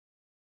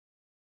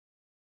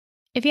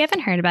If you haven't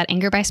heard about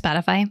Anchor by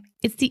Spotify,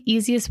 it's the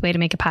easiest way to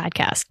make a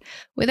podcast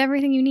with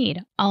everything you need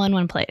all in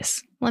one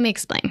place. Let me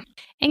explain.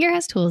 Anchor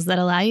has tools that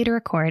allow you to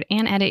record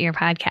and edit your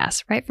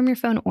podcast right from your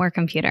phone or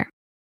computer.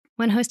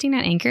 When hosting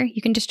on Anchor,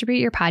 you can distribute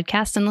your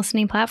podcast on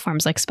listening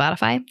platforms like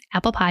Spotify,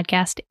 Apple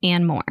Podcast,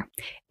 and more.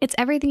 It's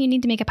everything you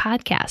need to make a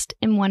podcast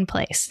in one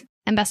place.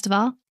 And best of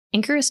all,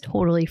 Anchor is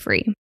totally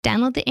free.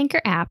 Download the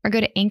Anchor app or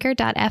go to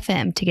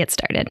anchor.fm to get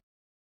started.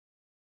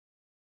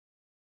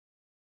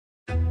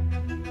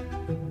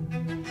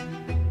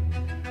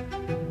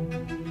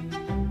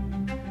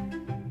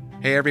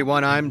 Hey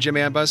everyone, I'm Jim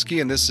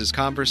Ambusky, and this is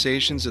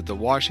Conversations at the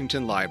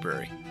Washington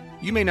Library.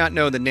 You may not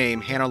know the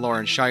name Hannah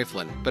Lawrence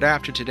Schieffelin, but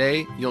after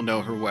today, you'll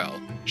know her well.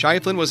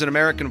 Schieffelin was an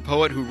American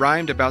poet who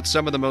rhymed about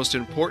some of the most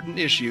important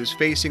issues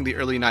facing the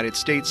early United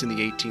States in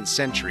the 18th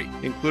century,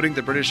 including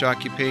the British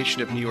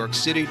occupation of New York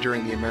City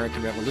during the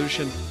American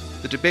Revolution,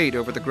 the debate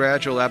over the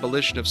gradual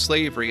abolition of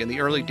slavery in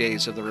the early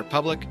days of the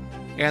Republic,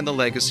 and the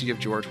legacy of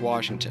George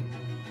Washington.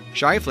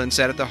 Schieffelin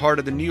sat at the heart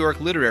of the New York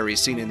literary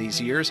scene in these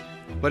years,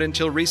 but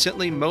until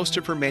recently, most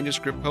of her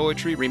manuscript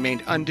poetry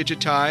remained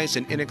undigitized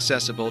and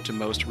inaccessible to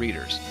most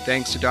readers.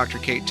 Thanks to Dr.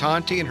 Kait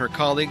Tonti and her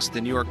colleagues at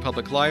the New York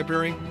Public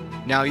Library,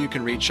 now you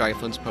can read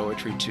Schieffelin's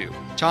poetry too.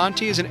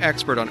 Tonti is an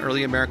expert on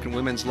early American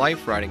women's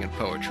life writing and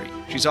poetry.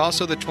 She's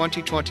also the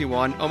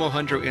 2021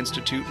 Omohundro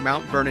Institute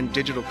Mount Vernon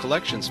Digital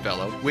Collections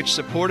Fellow, which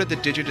supported the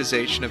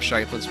digitization of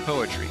Schieffelin's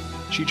poetry.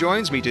 She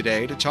joins me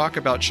today to talk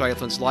about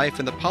Schieffelin's life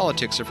and the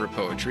politics of her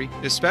poetry,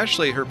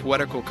 especially her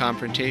poetical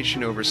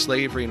confrontation over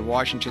slavery and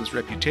Washington's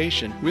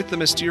reputation with the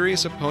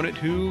mysterious opponent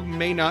who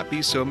may not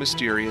be so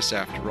mysterious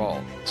after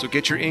all. So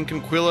get your ink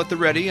and quill at the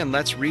ready and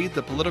let's read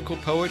the political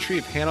poetry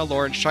of Hannah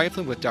Lawrence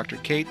Schieffelin with Dr.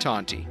 Kait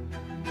Tonti.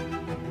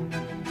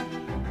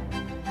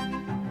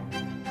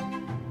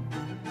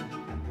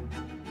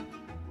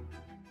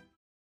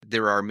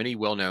 There are many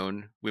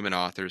well-known women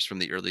authors from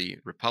the early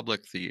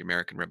Republic, the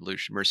American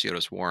Revolution. Mercy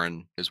Otis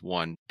Warren is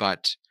one,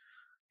 but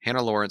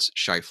Hannah Lawrence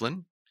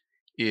Schieffelin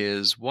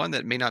is one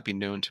that may not be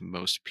known to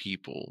most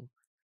people.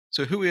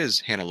 So who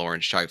is Hannah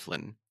Lawrence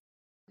Schieffelin?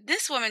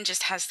 This woman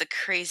just has the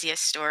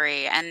craziest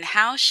story, and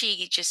how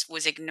she just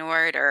was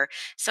ignored or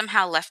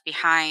somehow left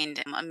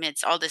behind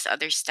amidst all this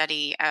other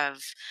study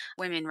of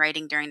women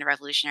writing during the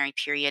Revolutionary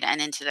period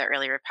and into the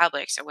early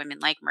Republic. So women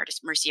like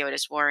Mercy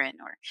Otis Warren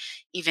or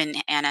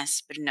even Anna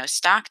Spino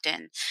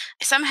Stockton.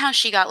 Somehow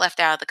she got left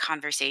out of the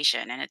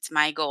conversation, and it's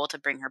my goal to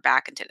bring her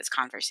back into this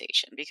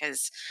conversation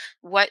because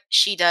what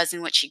she does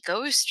and what she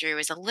goes through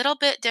is a little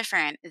bit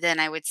different than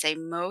I would say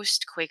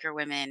most Quaker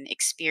women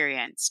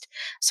experienced.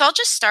 So I'll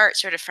just start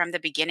sort of from the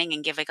beginning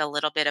and give like a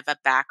little bit of a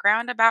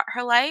background about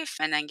her life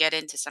and then get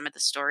into some of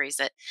the stories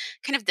that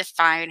kind of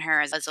define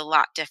her as a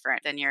lot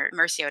different than your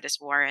Mercy Otis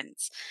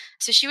Warrens.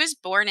 So she was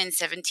born in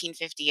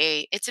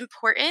 1758. It's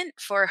important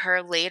for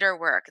her later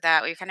work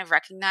that we kind of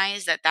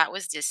recognize that that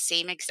was the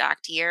same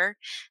exact year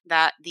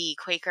that the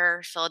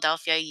Quaker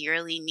Philadelphia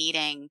yearly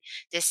meeting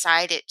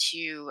decided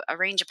to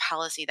arrange a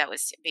policy that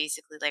was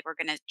basically like, we're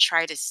going to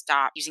try to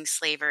stop using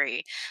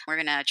slavery. We're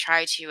going to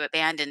try to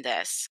abandon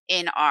this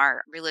in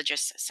our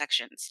religious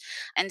sections.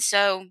 And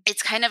so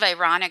it's kind of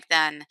ironic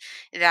then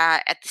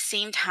that at the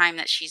same time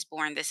that she's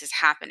born, this is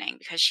happening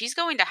because she's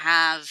going to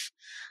have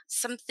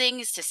some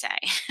things to say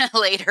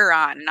later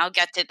on, and I'll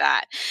get to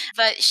that.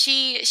 But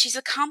she's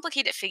a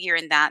complicated figure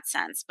in that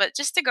sense. But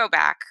just to go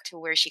back to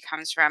where she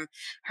comes from,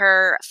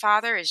 her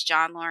father is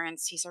John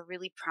Lawrence. He's a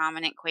really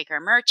prominent Quaker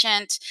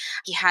merchant.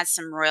 He has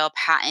some royal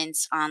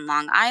patents on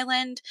Long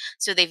Island,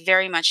 so they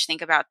very much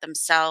think about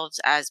themselves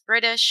as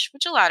British,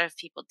 which a lot of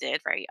people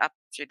did right up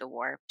through the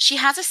war. She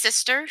has a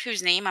sister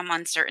whose name I'm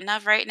uncertain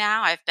of right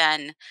now. I've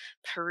been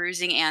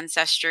perusing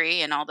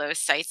Ancestry and all those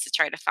sites to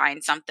try to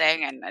find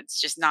something, and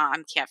it's just not,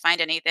 I can't find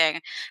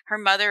anything. Her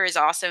mother is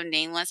also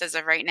nameless as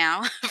of right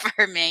now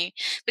for me.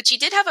 But she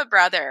did have a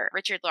brother,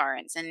 Richard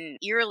Lawrence, and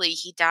eerily,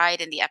 he died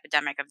in the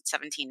epidemic of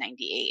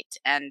 1798.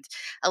 And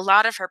a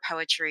lot of her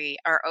poetry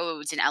are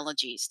odes and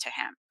elegies to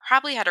him.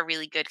 Probably had a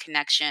really good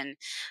connection,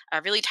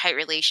 a really tight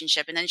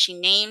relationship. And then she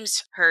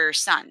names her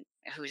son,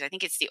 who's I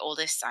think it's the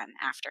oldest son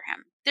after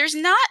him. There's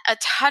not a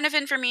ton of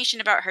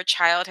information about her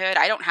childhood.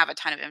 I don't have a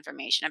ton of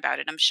information about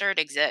it. I'm sure it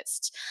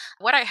exists.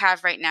 What I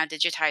have right now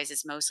digitized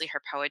is mostly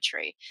her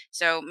poetry.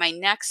 So my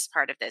next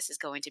part of this is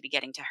going to be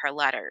getting to her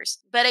letters.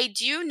 But I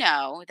do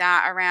know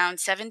that around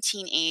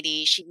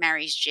 1780, she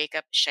marries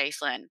Jacob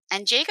Schieffelin.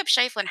 And Jacob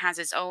Schieffelin has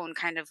his own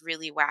kind of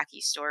really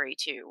wacky story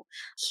too.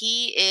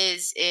 He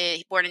is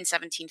born in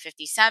 1757.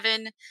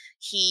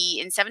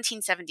 In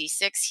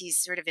 1776, he's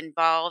sort of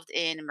involved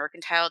in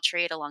mercantile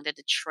trade along the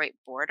Detroit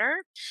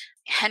border.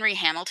 Henry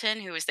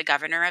Hamilton, who was the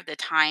governor of the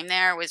time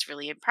there, was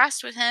really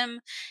impressed with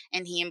him,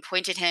 and he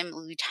appointed him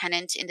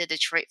lieutenant in the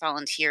Detroit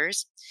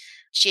Volunteers.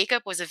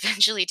 Jacob was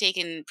eventually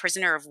taken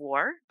prisoner of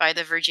war by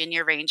the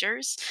Virginia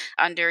Rangers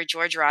under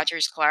George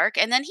Rogers Clark,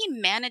 and then he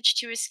managed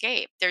to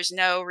escape. There's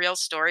no real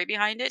story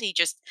behind it. He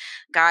just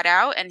got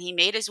out and he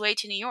made his way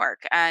to New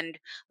York. And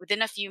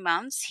within a few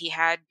months, he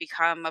had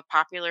become a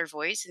popular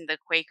voice in the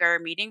Quaker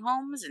meeting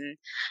homes. And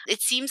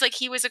it seems like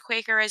he was a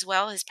Quaker as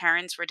well. His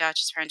parents were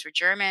Dutch, his parents were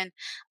German.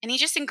 And he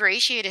just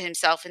ingratiated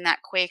himself in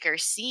that Quaker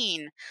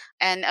scene.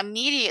 And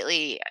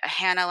immediately,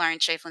 Hannah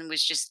Lawrence Schieffelin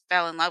was just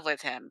fell in love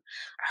with him.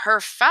 Her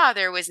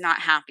father was not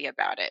happy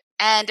about it.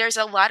 And there's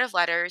a lot of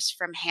letters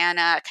from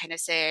Hannah kind of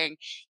saying,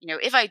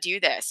 if I do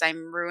this,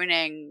 I'm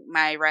ruining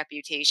my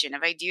reputation.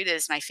 If I do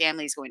this, my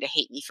family's going to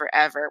hate me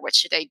forever. What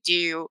should I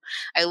do?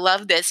 I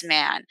love this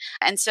man.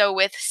 And so,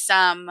 with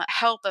some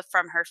help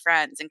from her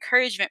friends,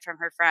 encouragement from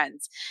her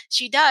friends,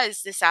 she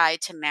does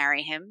decide to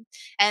marry him.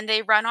 And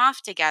they run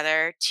off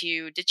together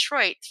to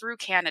Detroit through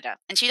Canada.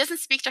 And she doesn't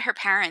speak to her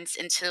parents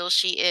until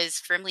she is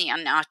firmly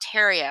in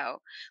Ontario,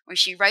 where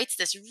she writes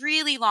this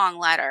really long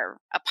letter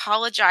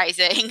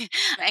apologizing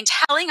and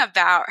telling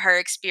about her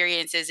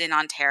experiences in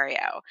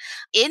Ontario.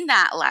 In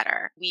that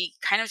letter, we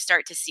kind of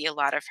start to see a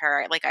lot of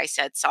her, like I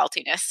said,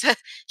 saltiness.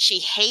 She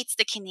hates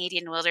the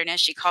Canadian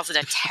wilderness. She calls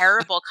it a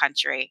terrible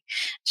country.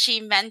 She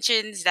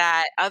mentions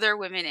that other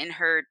women in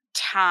her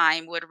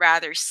time would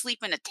rather sleep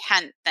in a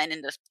tent than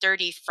in the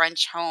dirty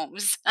French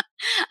homes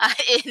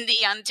in the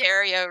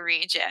Ontario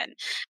region.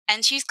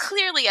 And she's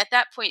clearly, at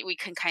that point, we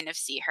can kind of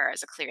see her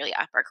as a clearly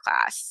upper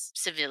class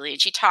civilian.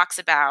 She talks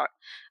about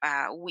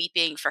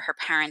weeping for her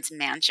parents'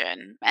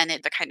 mansion and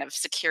the kind of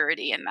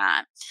security in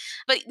that.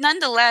 But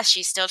nonetheless,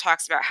 she still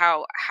talks about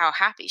how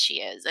happy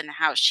she is and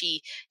how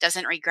she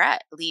doesn't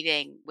regret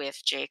leaving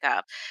with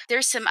Jacob.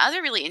 There's some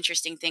other really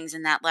interesting things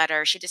in that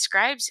letter. She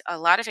describes a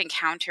lot of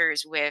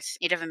encounters with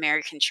Native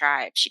American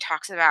tribes. She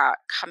talks about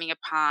coming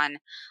upon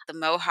the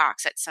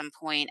Mohawks at some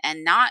point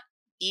and not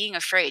being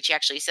afraid. She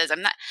actually says,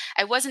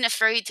 I wasn't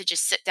afraid to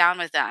just sit down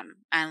with them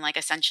and like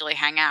essentially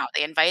hang out.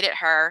 They invited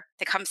her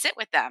to come sit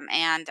with them.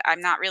 And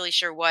I'm not really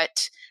sure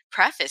what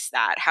prefaced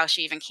that, how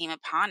she even came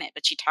upon it.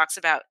 But she talks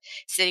about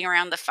sitting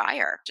around the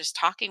fire, just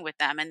talking with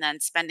them and then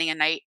spending a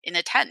night in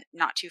a tent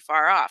not too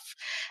far off.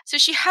 So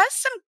she has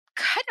some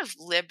kind of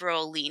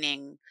liberal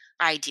leaning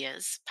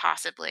ideas,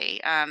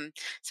 possibly,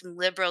 some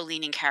liberal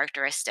leaning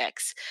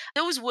characteristics.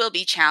 Those will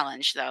be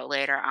challenged, though,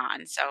 later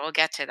on. So we'll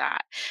get to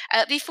that.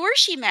 Before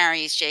she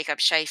marries Jacob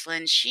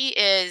Schieffelin, she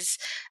is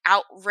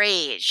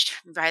outraged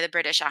by the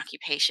British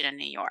occupation in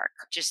New York,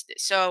 just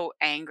so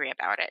angry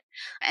about it.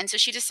 And so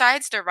she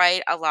decides to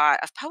write a lot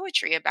of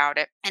poetry about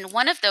it. And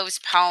one of those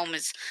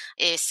poems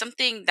is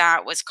something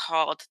that was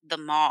called The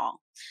Mall.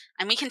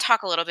 And we can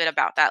talk a little bit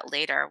about that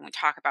later when we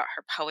talk about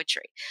her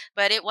poetry.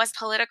 But it was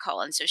political.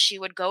 And so she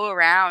would go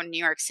around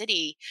New York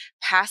City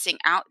passing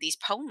out these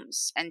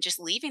poems and just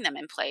leaving them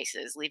in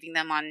places, leaving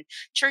them on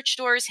church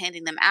doors,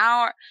 handing them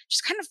out,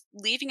 just kind of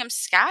leaving them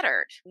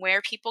scattered where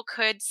people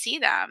could see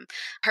them.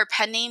 Her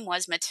pen name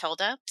was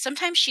Matilda.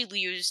 Sometimes she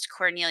used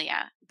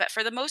Cornelia, but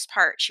for the most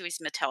part, she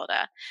was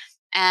Matilda.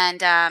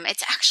 And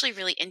it's actually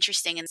really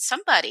interesting. And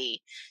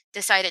somebody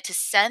decided to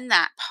send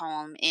that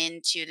poem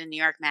into the New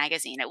York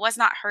Magazine. It was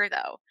not her,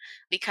 though,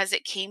 because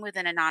it came with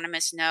an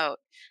anonymous note.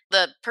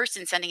 The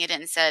person sending it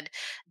in said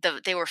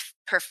they were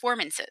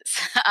performances.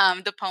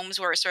 The poems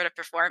were a sort of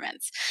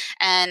performance.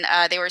 And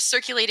they were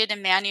circulated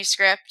in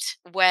manuscript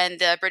when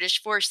the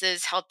British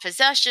forces held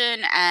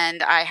possession,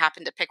 and I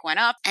happened to pick one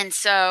up. And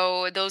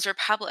so those were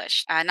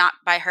published, not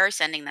by her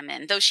sending them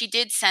in, though she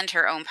did send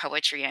her own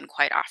poetry in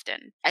quite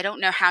often. I don't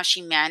know how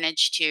she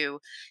managed to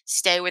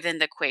stay within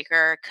the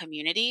Quaker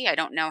community. I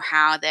don't know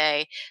how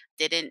they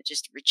didn't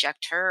just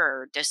reject her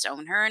or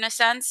disown her in a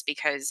sense,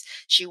 because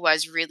she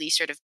was really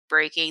sort of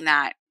breaking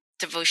that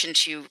devotion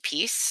to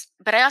peace.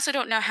 But I also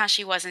don't know how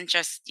she wasn't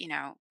just,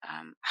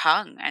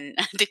 hung and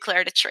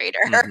declared a traitor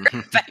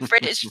by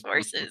British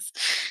forces.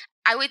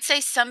 I would say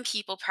some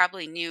people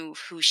probably knew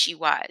who she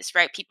was,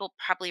 right? People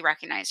probably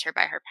recognized her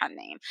by her pen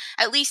name,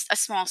 at least a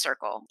small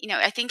circle.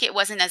 I think it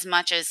wasn't as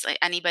much as like,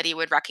 anybody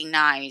would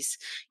recognize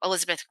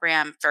Elizabeth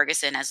Graham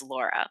Ferguson as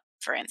Laura,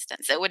 for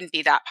instance. It wouldn't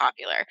be that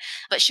popular,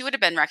 but she would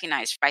have been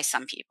recognized by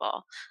some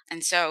people.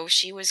 And so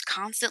she was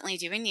constantly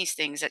doing these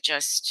things that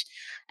just,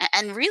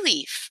 and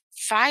really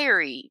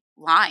fiery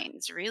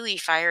lines, really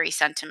fiery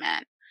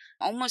sentiment,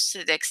 almost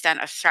to the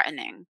extent of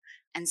threatening.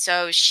 And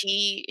so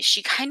she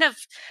kind of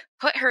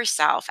put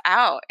herself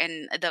out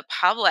in the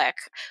public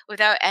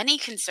without any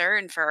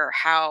concern for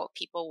how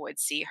people would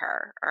see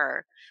her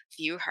or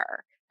view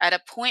her. At a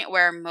point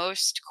where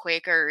most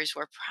Quakers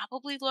were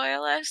probably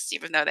loyalists,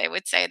 even though they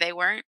would say they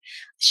weren't,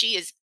 she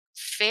is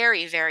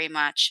very, very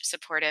much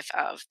supportive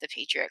of the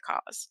Patriot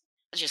cause,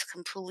 just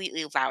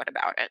completely loud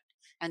about it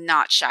and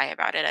not shy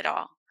about it at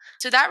all.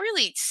 So that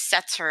really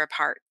sets her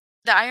apart.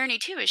 The irony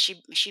too is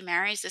she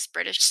marries this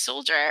British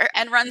soldier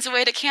and runs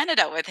away to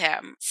Canada with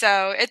him.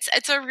 So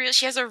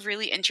she has a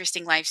really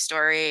interesting life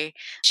story.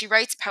 She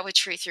writes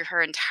poetry through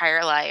her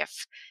entire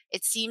life.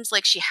 It seems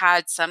like she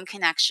had some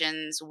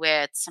connections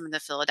with some of the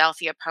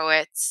Philadelphia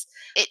poets.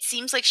 It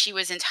seems like she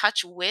was in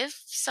touch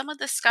with some of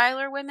the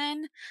Schuyler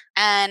women,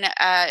 and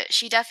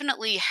she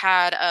definitely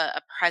had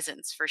a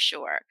presence for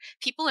sure.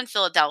 People in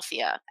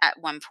Philadelphia at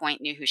one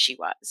point knew who she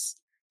was.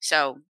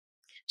 So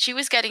she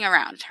was getting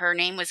around. Her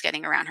name was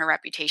getting around. Her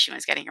reputation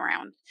was getting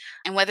around.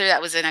 And whether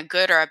that was in a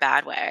good or a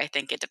bad way, I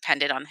think it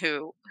depended on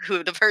who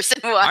the person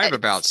I have was.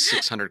 about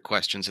 600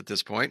 questions at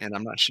this point, and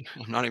I'm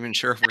not even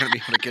sure if we're going to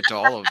be able to get to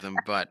all of them.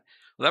 But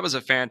well, that was a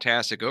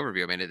fantastic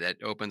overview. I mean, that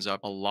opens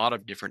up a lot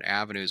of different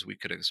avenues we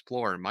could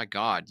explore. And my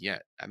God, yeah,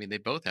 I mean, they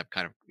both have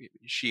kind of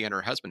she and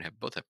her husband have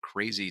both have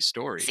crazy So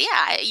stories.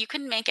 yeah, you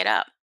couldn't make it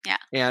up. Yeah.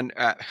 And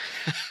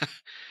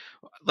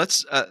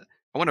let's.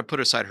 I want to put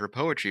aside her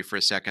poetry for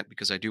a second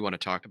because I do want to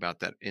talk about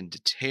that in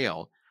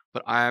detail.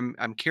 But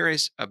I'm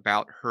curious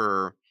about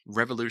her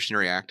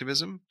revolutionary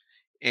activism,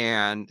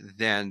 and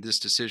then this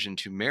decision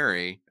to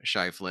marry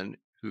Schieffelin,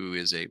 who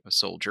is a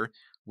soldier,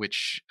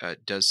 which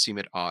does seem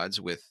at odds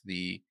with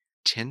the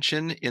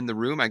tension in the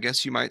room, I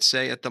guess you might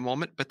say, at the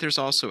moment. But there's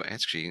also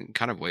actually, in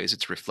kind of ways,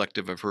 it's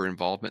reflective of her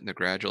involvement in the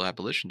gradual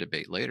abolition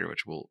debate later,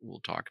 which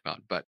we'll talk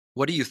about. But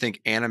what do you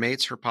think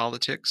animates her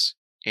politics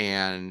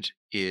and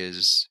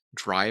is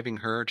driving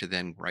her to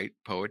then write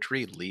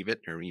poetry, leave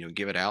it, or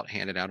give it out,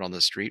 hand it out on the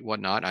street,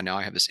 whatnot? I know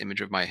I have this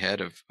image of my head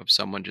of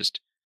someone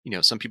just,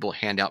 some people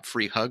hand out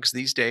free hugs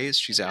these days.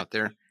 She's out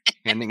there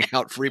handing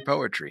out free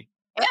poetry.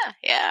 Yeah,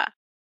 yeah.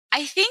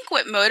 I think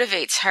what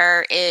motivates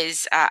her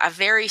is a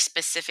very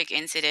specific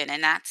incident,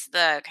 and that's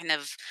the kind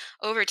of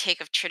overtake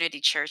of Trinity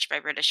Church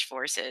by British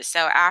forces.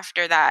 So,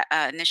 after that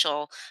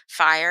initial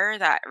fire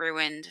that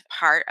ruined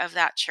part of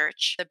that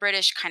church, the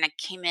British kind of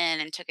came in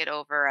and took it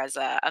over as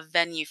a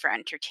venue for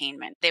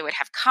entertainment. They would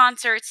have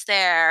concerts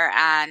there,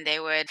 and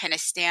they would kind of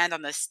stand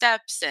on the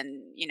steps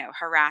and,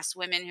 harass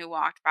women who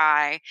walked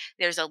by.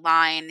 There's a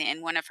line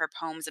in one of her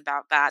poems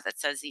about that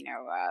says,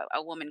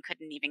 a woman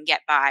couldn't even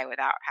get by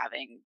without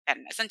having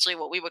been essentially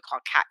what we would call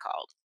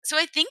catcalled. So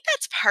I think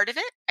that's part of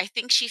it. I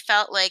think she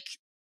felt like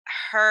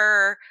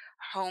her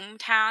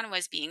hometown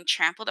was being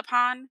trampled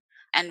upon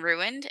and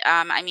ruined.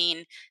 I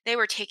mean, they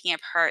were taking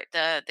apart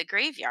the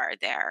graveyard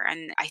there,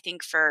 and I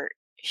think for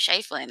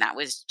Schieffelin, that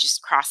was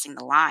just crossing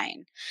the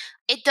line.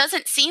 It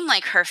doesn't seem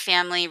like her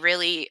family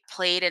really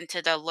played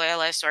into the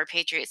loyalist or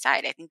patriot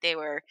side. I think they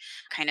were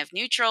kind of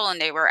neutral, and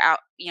they were out,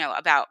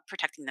 about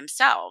protecting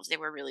themselves. They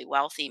were really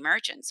wealthy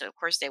merchants. So of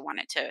course they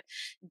wanted to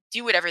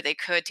do whatever they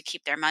could to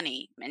keep their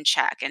money in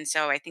check. And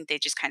so I think they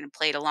just kind of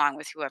played along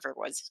with whoever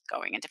was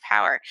going into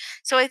power.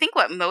 So I think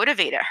what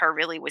motivated her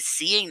really was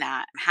seeing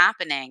that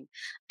happening.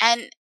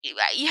 And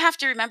you have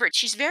to remember,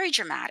 she's very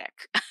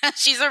dramatic.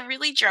 She's a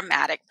really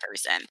dramatic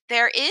person.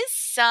 There is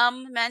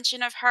some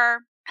mention of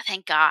her.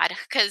 Thank God,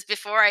 because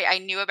before I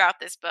knew about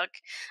this book,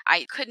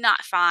 I could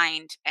not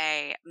find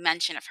a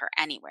mention of her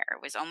anywhere.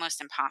 It was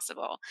almost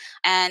impossible.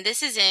 And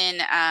this is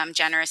in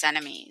Generous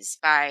Enemies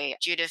by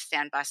Judith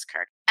Van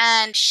Buskirk.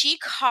 And she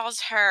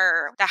calls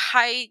her the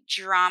high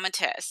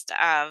dramatist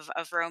of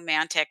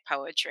romantic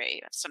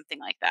poetry, something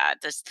like that.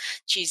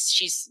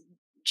 She's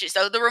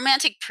the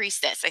romantic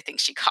priestess, I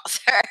think she calls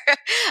her,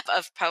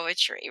 of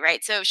poetry,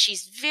 right? So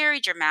she's very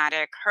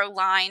dramatic. Her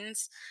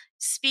lines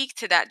speak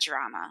to that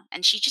drama,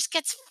 and she just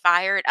gets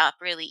fired up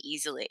really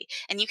easily.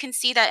 And you can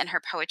see that in her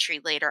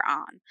poetry later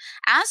on.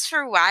 As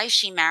for why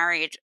she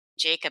married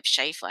Jacob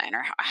Schieffelin,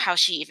 or how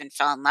she even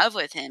fell in love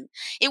with him,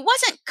 it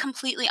wasn't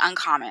completely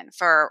uncommon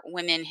for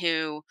women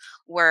who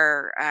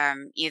were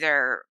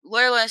either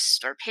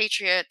loyalists or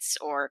patriots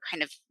or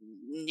kind of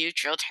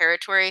neutral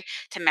territory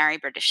to marry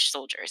British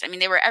soldiers. I mean,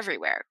 they were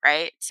everywhere,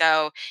 right?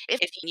 So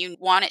if you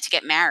wanted to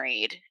get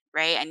married,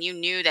 right, and you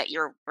knew that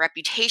your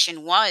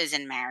reputation was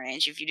in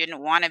marriage, if you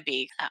didn't want to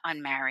be an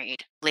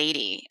unmarried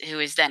lady who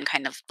is then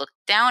kind of looked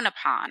down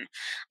upon,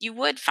 you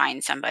would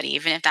find somebody,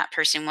 even if that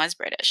person was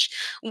British.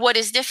 What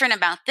is different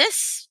about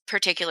this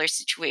particular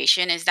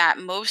situation is that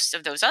most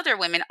of those other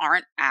women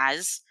aren't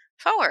as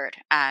forward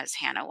as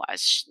Hannah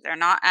was. They're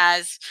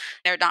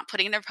not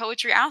putting their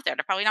poetry out there.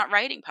 They're probably not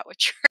writing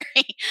poetry.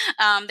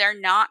 They're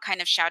not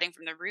kind of shouting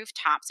from the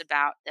rooftops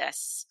about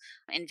this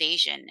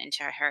invasion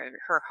into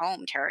her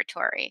home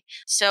territory.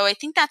 So I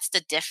think that's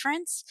the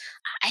difference.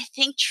 I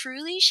think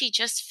truly she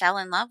just fell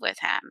in love with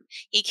him.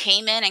 He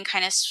came in and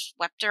kind of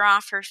swept her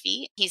off her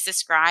feet. He's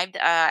described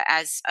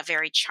as a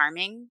very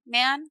charming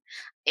man.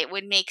 It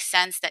would make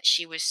sense that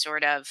she was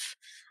sort of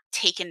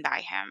taken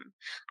by him.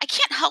 I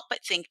can't help but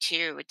think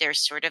too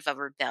there's sort of a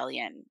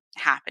rebellion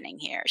happening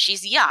here.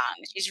 She's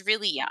young. She's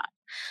really young.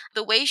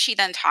 The way she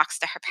then talks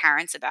to her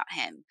parents about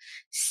him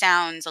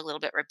sounds a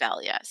little bit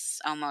rebellious,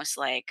 almost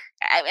like,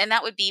 and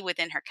that would be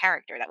within her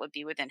character. That would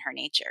be within her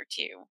nature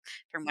too,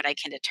 from what I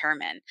can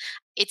determine.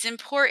 It's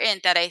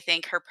important that I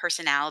think her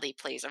personality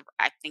played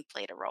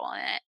a role in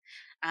it.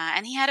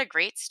 And he had a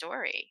great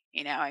story.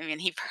 I mean,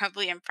 he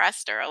probably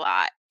impressed her a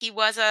lot. He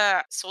was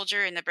a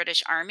soldier in the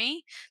British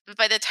Army, but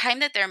by the time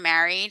that they're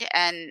married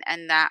and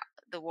that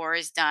the war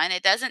is done.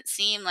 It doesn't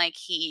seem like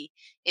he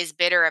is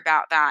bitter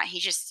about that. He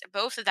just,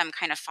 both of them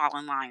kind of fall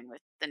in line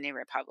with the New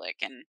Republic.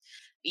 And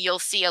you'll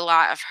see a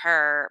lot of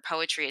her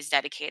poetry is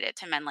dedicated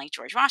to men like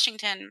George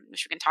Washington,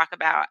 which we can talk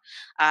about,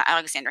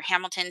 Alexander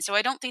Hamilton. So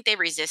I don't think they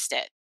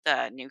resisted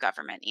the new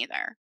government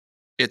either.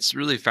 It's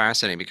really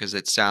fascinating because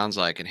it sounds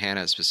like, and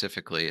Hannah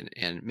specifically,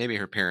 and maybe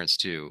her parents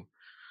too,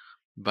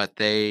 but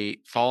they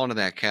fall into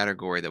that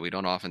category that we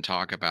don't often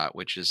talk about,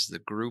 which is the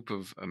group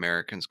of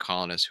Americans,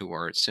 colonists, who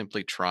are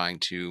simply trying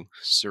to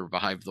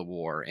survive the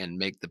war and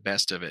make the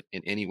best of it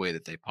in any way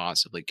that they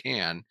possibly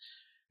can.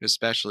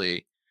 Especially,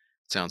 it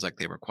sounds like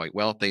they were quite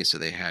wealthy, so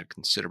they had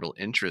considerable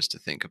interest to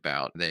think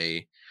about.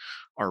 They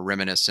are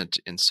reminiscent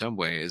in some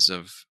ways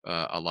of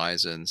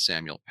Eliza and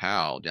Samuel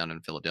Powell down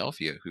in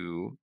Philadelphia,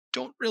 who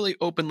don't really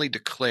openly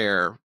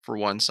declare for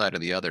one side or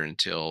the other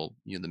until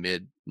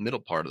the middle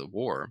part of the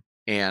war.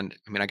 And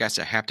I mean, I guess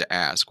I have to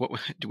ask, what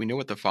do we know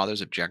what the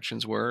father's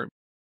objections were?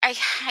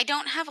 I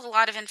don't have a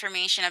lot of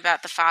information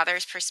about the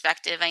father's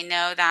perspective. I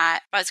know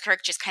that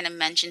Buzzkirk just kind of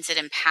mentions it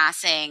in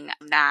passing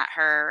that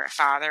her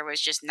father was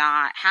just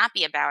not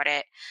happy about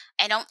it.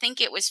 I don't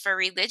think it was for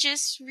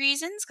religious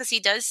reasons because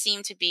he does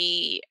seem to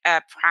be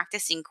a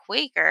practicing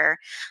Quaker.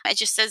 It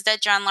just says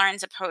that John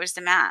Lawrence opposed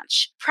the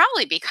match,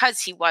 probably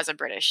because he was a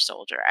British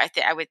soldier.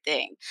 I would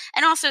think,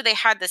 and also they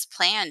had this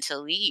plan to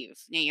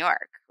leave New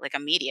York like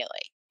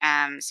immediately.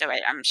 So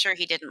I'm sure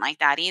he didn't like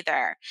that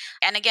either.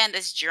 And again,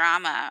 this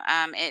drama,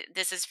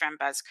 this is from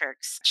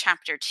Buzzkirk's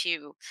chapter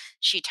 2.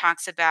 She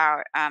talks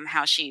about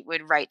how she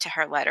would write to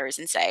her letters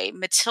and say,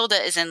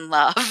 Matilda is in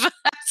love.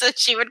 So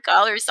she would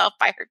call herself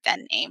by her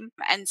pen name.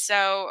 And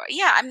so,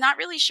 yeah, I'm not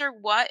really sure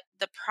what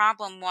the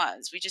problem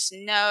was. We just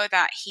know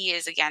that he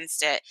is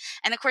against it.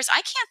 And of course,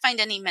 I can't find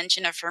any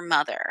mention of her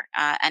mother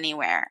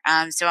anywhere.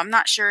 So I'm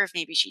not sure if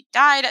maybe she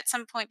died at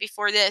some point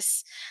before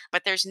this,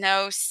 but there's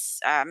no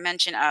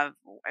mention of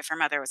if her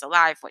mother was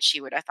alive, what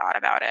she would have thought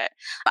about it.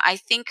 I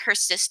think her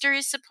sister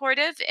is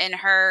supportive in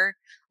her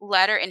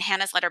letter, in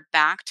Hannah's letter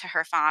back to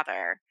her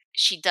father.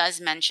 She does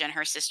mention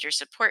her sister's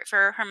support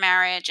for her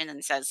marriage and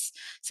then says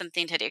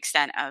something to the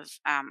extent of,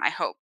 I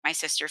hope my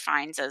sister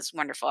finds as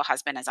wonderful a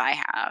husband as I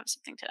have,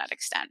 something to that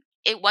extent.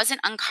 It wasn't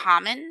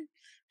uncommon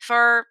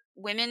for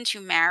women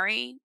to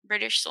marry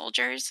British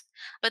soldiers,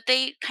 but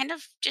they kind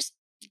of just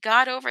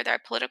got over their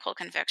political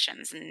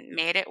convictions and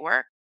made it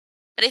work.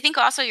 But I think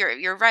also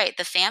you're right.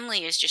 The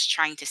family is just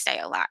trying to stay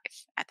alive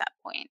at that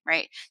point,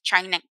 right?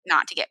 Trying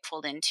not to get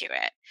pulled into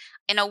it.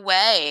 In a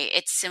way,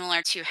 it's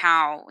similar to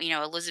how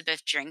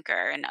Elizabeth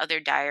Drinker and other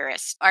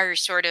diarists are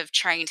sort of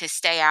trying to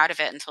stay out of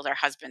it until their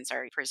husbands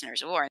are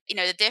prisoners of war.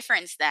 The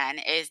difference then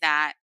is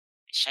that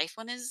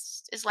Schieffelin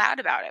is loud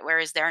about it,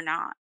 whereas they're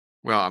not.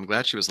 Well, I'm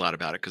glad she was loud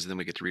about it because then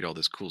we get to read all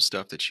this cool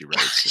stuff that she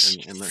writes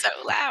She's and learn. so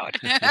loud.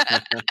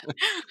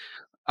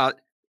 uh,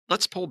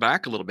 let's pull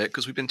back a little bit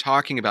because we've been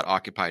talking about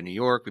Occupy New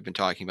York. We've been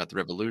talking about the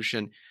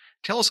revolution.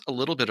 Tell us a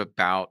little bit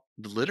about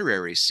the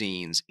literary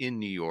scenes in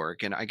New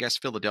York and I guess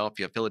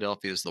Philadelphia.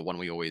 Philadelphia is the one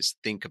we always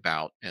think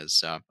about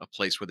as a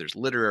place where there's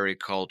literary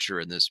culture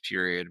in this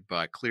period,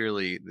 but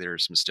clearly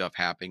there's some stuff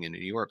happening in New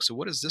York. So,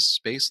 what does this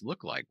space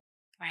look like?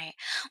 Right.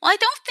 Well, I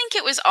don't think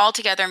it was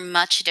altogether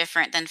much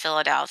different than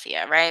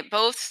Philadelphia, right?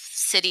 Both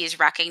cities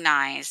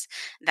recognize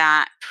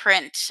that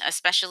print,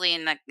 especially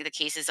in the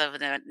cases of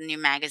the new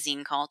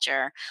magazine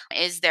culture,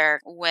 is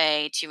their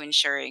way to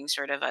ensuring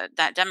sort of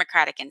that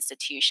democratic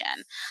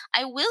institution.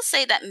 I will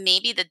say that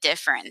maybe the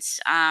difference,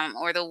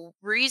 or the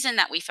reason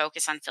that we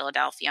focus on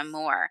Philadelphia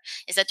more,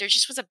 is that there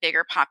just was a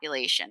bigger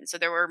population. So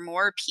there were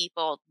more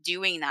people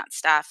doing that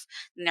stuff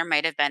than there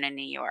might have been in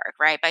New York,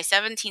 right? By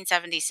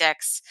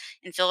 1776,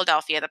 in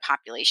Philadelphia, the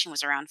population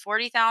was around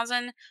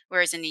 40,000,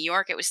 whereas in New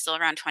York, it was still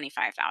around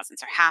 25,000,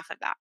 so half of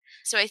that.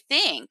 So I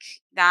think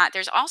that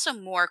there's also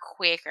more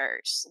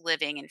Quakers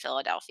living in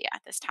Philadelphia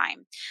at this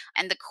time.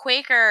 And the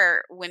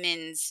Quaker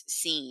women's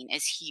scene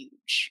is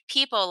huge.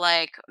 People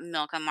like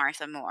Milk and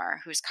Martha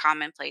Moore, whose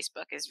commonplace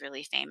book is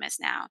really famous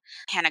now,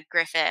 Hannah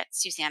Griffith,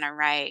 Susanna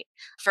Wright.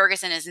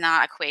 Ferguson is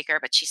not a Quaker,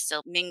 but she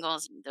still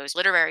mingles in those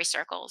literary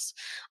circles.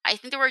 I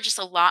think there were just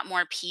a lot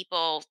more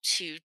people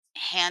to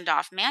hand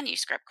off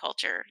manuscript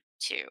culture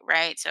to,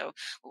 right? So,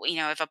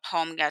 if a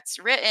poem gets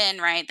written,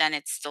 right, then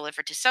it's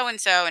delivered to so and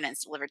so and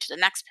it's delivered to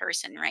the next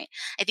person, right?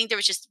 I think there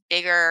was just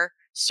bigger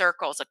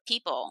circles of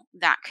people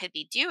that could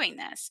be doing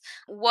this.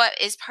 What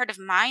is part of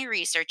my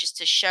research is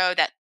to show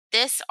that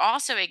this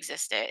also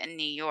existed in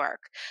New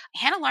York.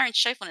 Hannah Lawrence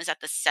Schieffelin is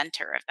at the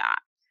center of that.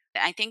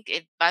 I think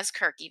if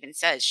Buzzkirk even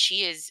says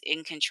she is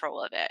in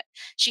control of it.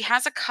 She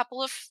has a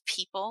couple of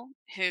people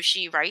who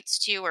she writes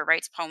to or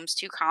writes poems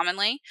to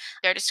commonly.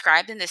 They're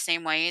described in the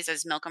same ways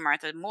as Milk and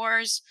Martha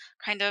Moore's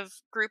kind of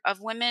group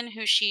of women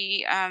who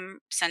she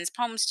sends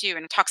poems to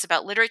and talks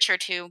about literature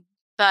to.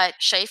 But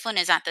Schieffelin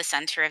is at the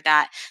center of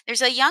that.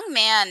 There's a young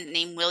man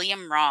named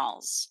William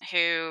Rawls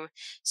who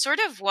sort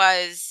of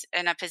was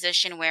in a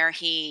position where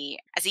he,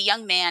 as a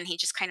young man, he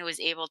just kind of was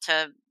able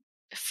to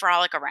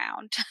frolic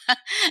around.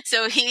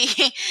 So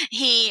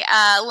he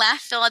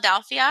left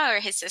Philadelphia, where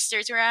his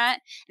sisters were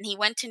at, and he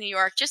went to New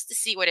York just to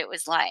see what it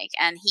was like.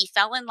 And he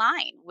fell in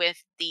line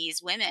with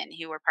these women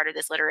who were part of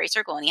this literary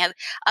circle, and he had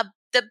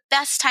the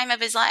best time of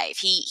his life.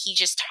 He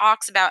just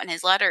talks about in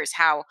his letters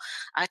how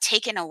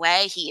taken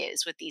away he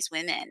is with these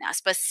women,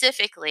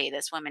 specifically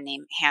this woman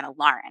named Hannah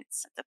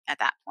Lawrence. At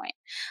that point,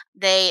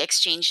 they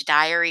exchange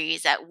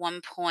diaries. At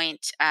one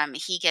point,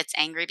 he gets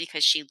angry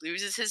because she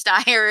loses his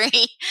diary,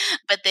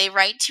 but they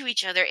write to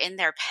each other in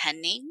their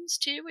pen names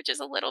too, which is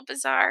a little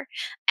bizarre.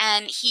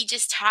 And he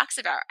just talks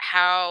about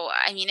how,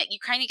 I mean, you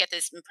kind of get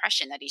this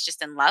impression that he's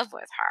just in love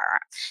with her.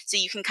 So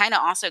you can kind of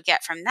also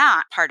get from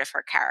that part of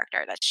her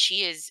character that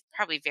she is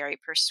probably very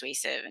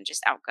persuasive and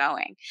just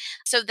outgoing.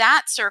 So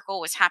that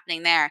circle was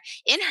happening there.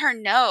 In her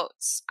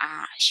notes,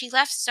 she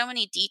left so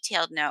many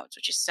detailed notes,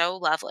 which is so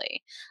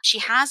lovely. She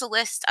has a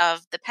list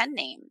of the pen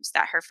names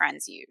that her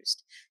friends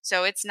used.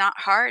 So it's not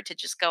hard to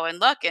just go and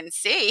look and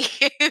see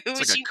It's who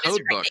like a she was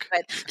code writing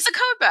book. with. It's a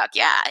code book.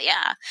 Yeah,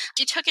 yeah.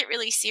 She took it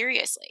really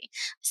seriously.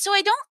 So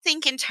I don't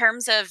think in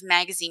terms of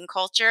magazine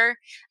culture,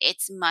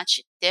 it's much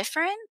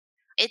different.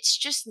 It's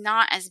just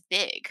not as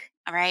big.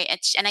 All right.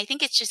 And I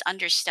think it's just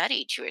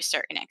understudied to a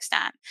certain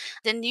extent.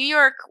 The New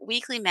York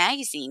Weekly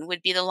Magazine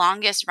would be the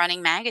longest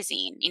running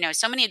magazine.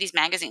 So many of these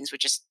magazines would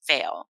just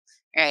fail,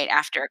 right,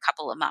 after a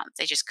couple of months.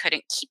 They just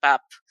couldn't keep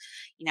up,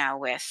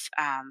 with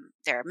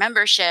their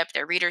membership,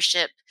 their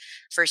readership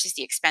versus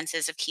the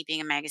expenses of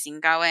keeping a magazine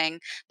going.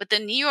 But the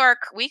New York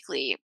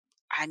Weekly,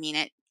 I mean,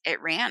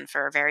 it ran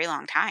for a very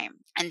long time.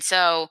 And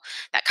so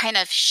that kind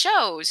of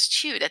shows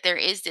too that there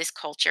is this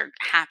culture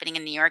happening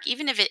in New York,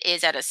 even if it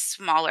is at a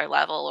smaller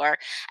level, or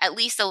at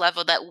least a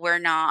level that we're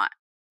not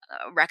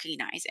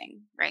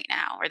recognizing right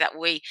now, or that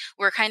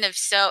we're kind of,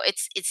 so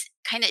it's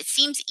kind of, it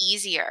seems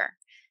easier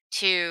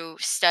to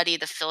study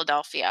the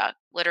Philadelphia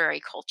literary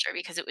culture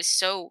because it was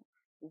so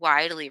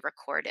widely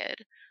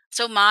recorded.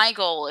 So my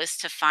goal is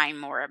to find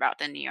more about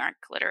the New York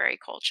literary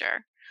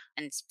culture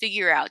and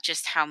figure out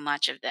just how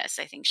much of this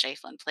I think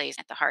Schieffelin plays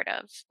at the heart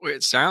of. Well,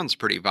 it sounds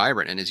pretty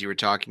vibrant. And as you were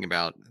talking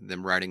about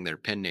them writing their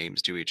pen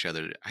names to each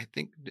other, I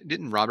think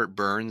didn't Robert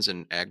Burns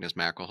and Agnes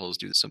Mackelholz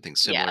do something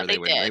Yeah, similar? they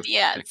They did.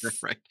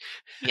 Yes. right.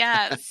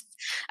 Yes.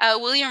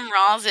 William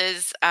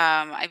Rawls's,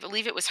 I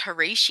believe it was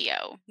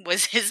Horatio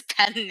was his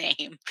pen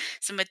name.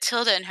 So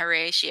Matilda and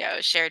Horatio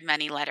shared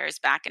many letters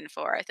back and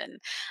forth. And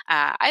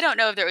I don't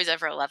know if there was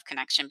ever a love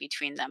connection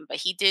between them, but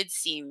he did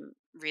seem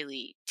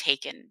really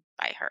taken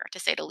by her, to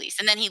say the least.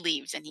 And then he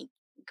leaves and he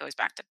goes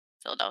back to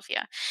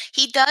Philadelphia.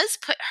 He does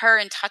put her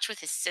in touch with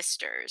his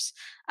sisters.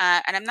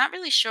 And I'm not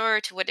really sure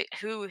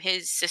who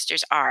his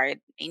sisters are. I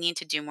need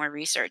to do more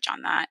research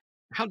on that.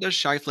 How does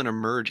Schieffelin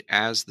emerge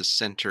as the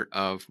center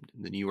of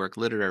the New York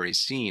literary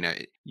scene?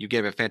 You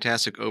gave a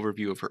fantastic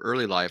overview of her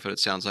early life, but it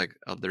sounds like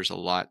there's a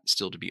lot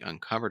still to be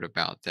uncovered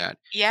about that.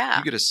 Do you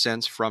Yeah. get a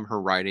sense from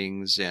her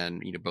writings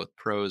and both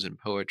prose and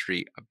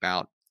poetry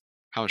about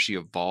how she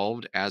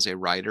evolved as a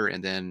writer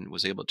and then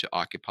was able to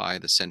occupy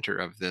the center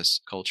of this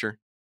culture?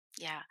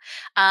 Yeah.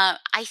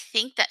 I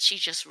think that she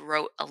just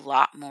wrote a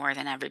lot more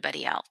than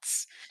everybody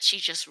else. She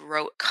just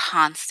wrote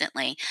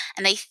constantly.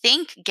 And I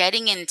think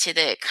getting into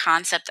the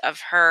concept of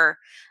her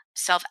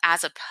self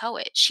as a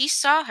poet, she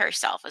saw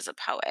herself as a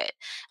poet.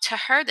 To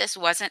her, this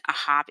wasn't a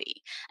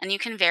hobby. And you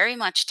can very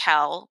much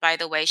tell by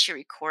the way she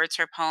records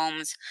her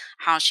poems,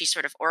 how she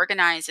sort of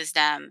organizes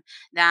them,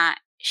 that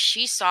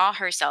she saw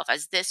herself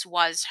as this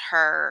was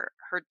her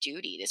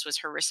duty, this was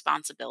her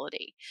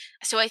responsibility.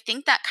 So I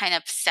think that kind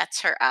of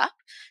sets her up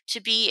to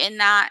be in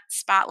that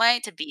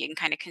spotlight, to be in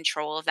kind of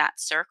control of that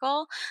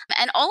circle.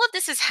 And all of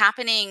this is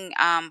happening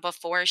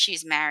before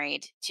she's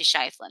married to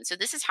Schieffelin. So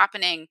this is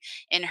happening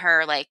in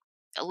her like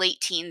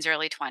late teens,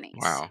 early 20s.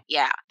 Wow.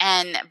 Yeah.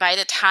 And by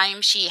the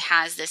time she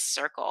has this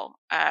circle,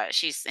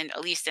 she's in,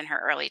 at least in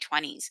her early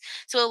 20s.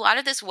 So a lot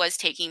of this was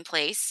taking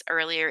place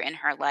earlier in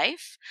her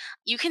life.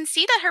 You can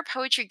see that her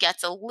poetry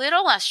gets a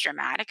little less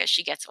dramatic as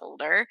she gets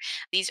older.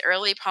 These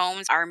early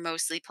poems are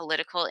mostly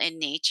political in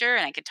nature,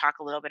 and I could talk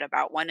a little bit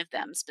about one of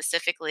them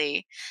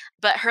specifically.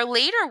 But her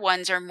later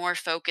ones are more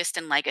focused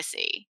in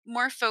legacy,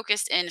 more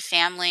focused in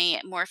family,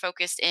 more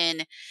focused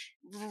in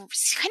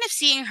kind of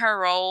seeing her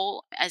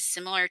role as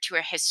similar to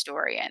a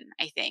historian.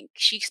 I think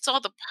she saw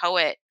the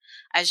poet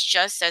as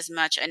just as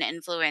much an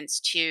influence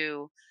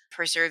to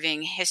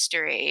preserving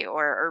history,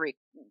 or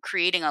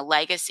creating a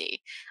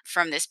legacy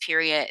from this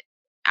period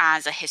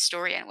as a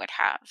historian would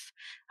have.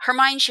 Her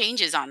mind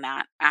changes on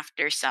that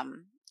after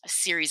a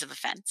series of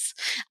events.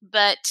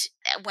 But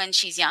when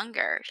she's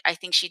younger, I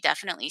think she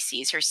definitely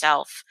sees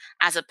herself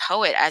as a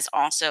poet, as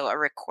also a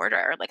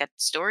recorder, like a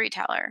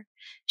storyteller.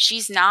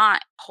 She's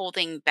not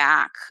holding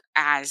back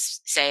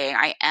as saying,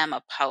 I am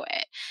a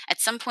poet. At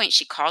some point,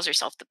 she calls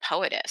herself the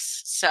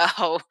poetess.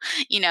 So,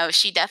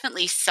 she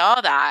definitely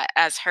saw that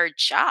as her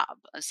job,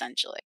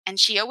 essentially. And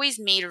she always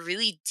made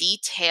really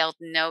detailed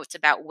notes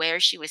about where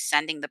she was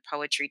sending the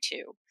poetry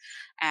to.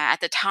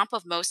 At the top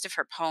of most of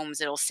her poems,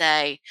 it'll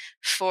say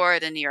for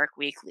the New York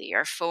Weekly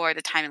or for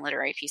the Time and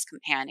Literary Piece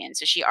Companion.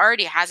 So she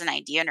already has an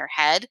idea in her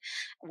head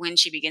when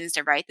she begins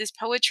to write this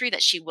poetry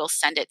that she will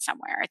send it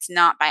somewhere. It's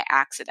not by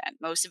accident.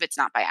 Most of it's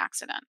not by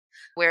accident.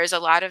 Whereas a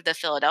lot of the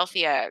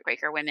Philadelphia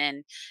Quaker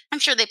women, I'm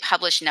sure they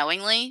published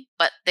knowingly,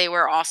 but they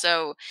were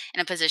also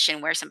in a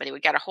position where somebody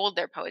would get a hold of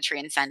their poetry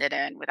and send it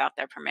in without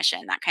their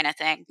permission, that kind of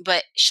thing.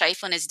 But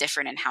Schieffelin is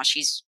different in how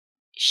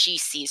she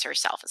sees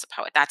herself as a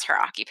poet. That's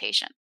her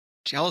occupation.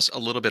 Tell us a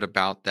little bit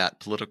about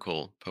that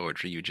political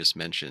poetry you just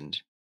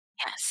mentioned.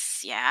 Yes,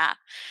 yeah.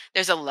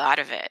 There's a lot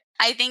of it.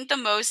 I think the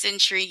most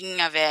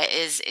intriguing of it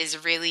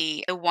is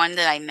really the one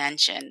that I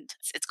mentioned.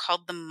 It's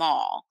called The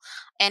Mall.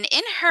 And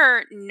in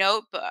her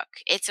notebook,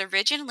 it's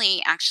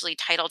originally actually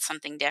titled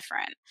something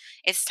different.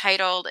 It's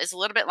a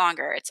little bit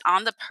longer. It's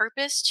on the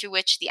purpose to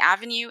which the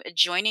avenue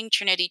adjoining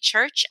Trinity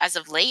Church as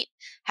of late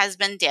has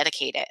been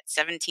dedicated,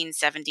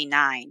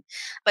 1779.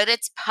 But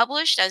it's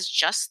published as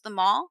just The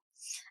Mall.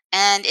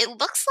 And it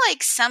looks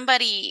like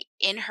somebody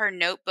in her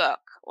notebook,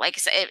 like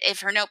if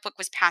her notebook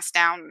was passed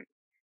down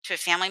to a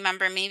family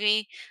member,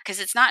 maybe, because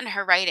it's not in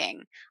her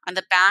writing. On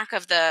the back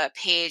of the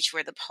page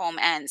where the poem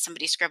ends,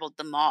 somebody scribbled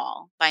 "The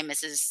Mall" by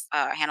Mrs.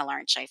 Hannah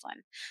Lawrence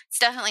Schieffelin. It's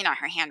definitely not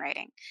her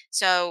handwriting.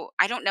 So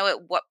I don't know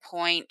at what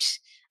point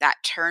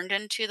that turned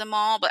into "The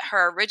Mall," but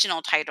her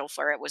original title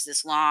for it was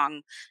this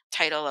long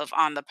title of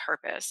 "On the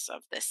Purpose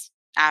of this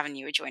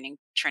avenue adjoining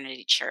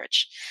Trinity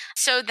Church."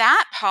 So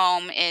that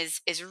poem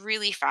is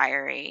really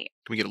fiery.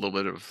 Can we get a little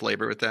bit of a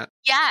flavor with that?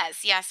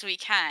 Yes, yes, we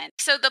can.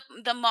 So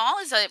the mall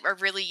is a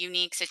really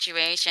unique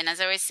situation. As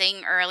I was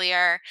saying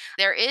earlier,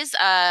 there is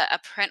a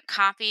print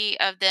copy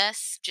of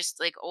this,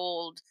 just like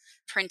old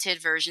printed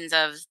versions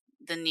of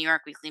the New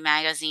York Weekly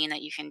magazine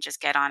that you can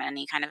just get on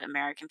any kind of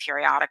American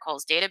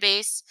periodicals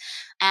database.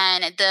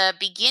 And at the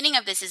beginning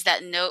of this is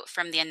that note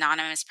from the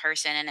anonymous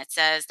person, and it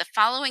says the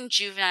following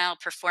juvenile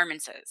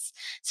performances.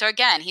 So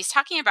again, he's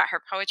talking about her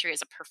poetry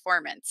as a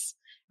performance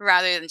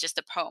rather than just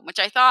a poem, which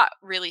I thought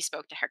really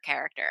spoke to her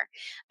character.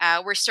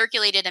 Were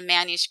circulated in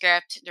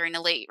manuscript during the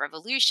late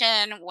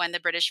Revolution when the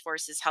British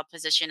forces held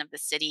possession of the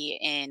city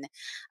in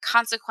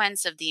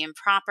consequence of the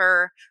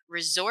improper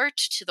resort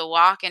to the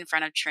walk in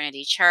front of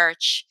Trinity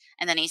Church.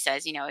 And then he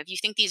says, if you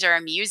think these are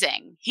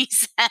amusing, he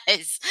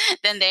says,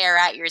 then they are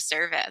at your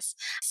service.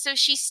 So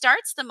she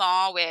starts them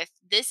all with,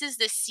 this is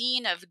the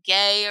scene of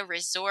gay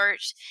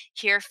resort.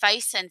 Here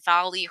vice and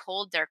folly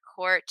hold their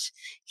court.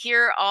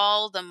 Here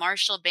all the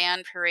martial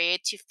band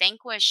parade to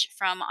vanquish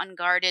from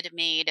unguarded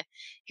maid.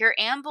 Here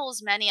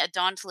ambles many a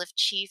dauntless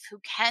chief who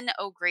can,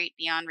 oh great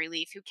beyond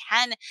relief, who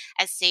can,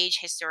 as sage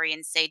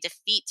historians say,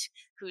 defeat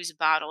whose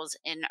bottles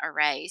in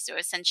array. So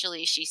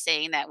essentially she's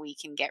saying that we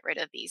can get rid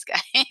of these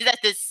guys, that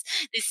this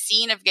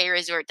scene of gay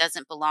resort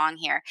doesn't belong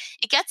here.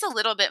 It gets a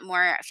little bit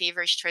more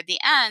feverish toward the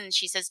end.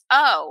 She says,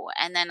 oh,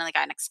 and then like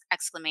an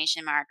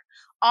exclamation mark,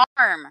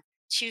 arm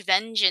to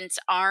vengeance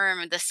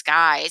arm the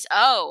skies.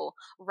 Oh,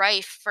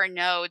 rife for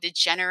no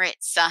degenerate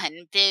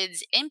son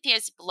bids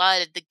impious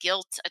blood the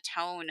guilt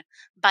atone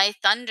by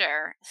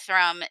thunder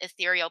from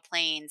ethereal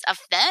plains.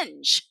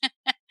 Avenge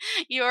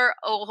your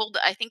old,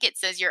 I think it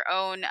says your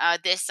own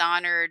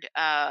dishonored,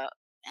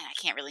 I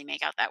can't really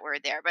make out that word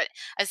there, but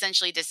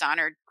essentially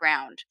dishonored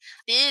ground.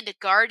 Bid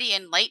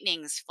guardian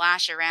lightnings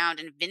flash around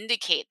and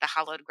vindicate the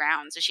hallowed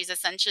ground. So she's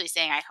essentially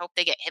saying, I hope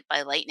they get hit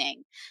by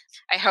lightning.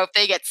 I hope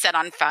they get set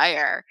on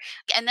fire.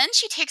 And then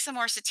she takes a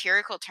more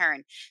satirical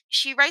turn.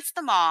 She writes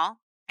them all.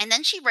 And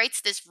then she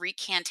writes this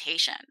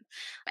recantation.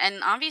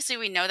 And obviously,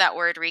 we know that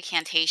word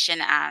recantation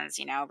as,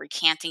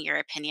 recanting your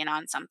opinion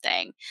on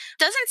something.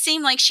 Doesn't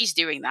seem like she's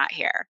doing that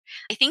here.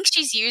 I think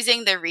she's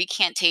using the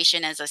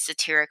recantation as a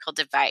satirical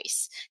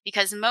device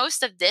because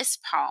most of this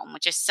poem,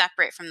 which is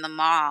separate from the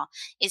mall,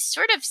 is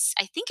sort of,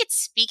 I think it's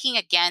speaking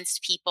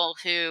against people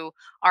who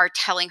are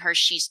telling her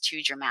she's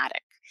too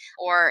dramatic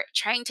or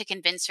trying to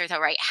convince her to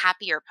write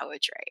happier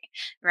poetry,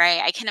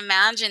 right? I can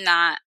imagine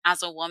that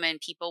as a woman,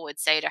 people would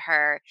say to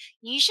her,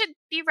 you should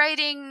be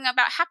writing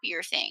about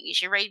happier things. You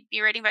should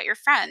be writing about your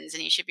friends,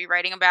 and you should be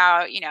writing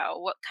about,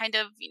 what kind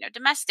of,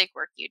 domestic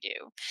work you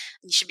do.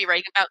 You should be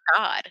writing about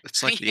God.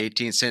 It's like the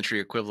 18th century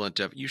equivalent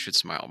of "you should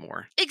smile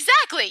more."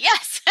 Exactly.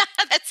 Yes.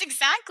 That's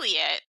exactly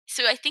it.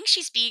 So I think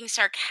she's being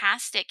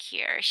sarcastic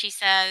here. She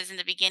says in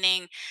the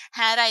beginning,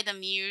 had I the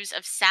muse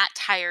of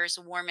satire's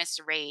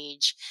warmest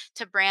rage,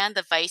 to brand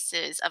the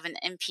vices of an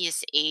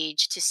impious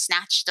age, to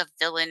snatch the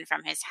villain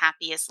from his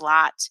happiest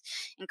lot,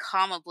 in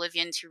calm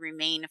oblivion to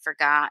remain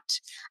forgot.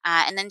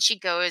 And then she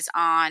goes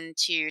on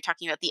to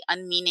talking about the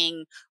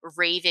unmeaning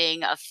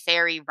raving of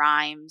fairy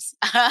rhymes.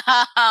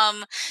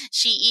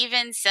 She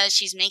even says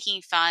she's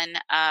making fun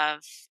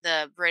of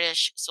the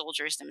British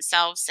soldiers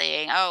themselves,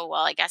 saying, oh,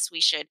 well, I guess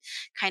we should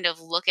kind kind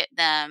of look at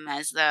them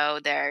as though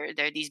they're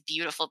these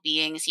beautiful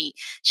beings.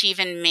 She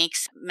even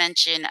makes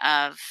mention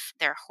of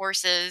their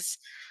horses.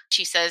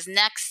 She says,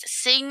 "Next,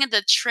 sing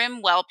the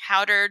trim, well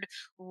powdered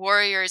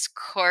warrior's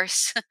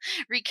course,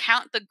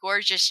 recount the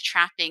gorgeous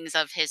trappings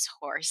of his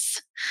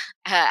horse.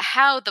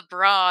 How the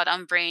broad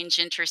umbrange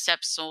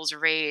intercepts soul's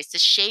rays to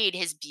shade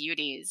his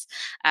beauties."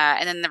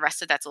 And then the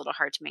rest of that's a little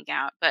hard to make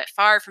out. But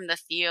far from the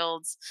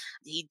fields,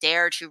 he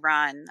dare to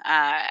run.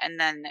 And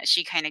then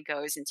she kind of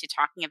goes into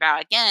talking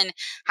about again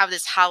how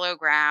this hollow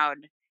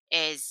ground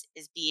is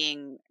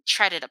being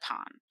treaded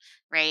upon,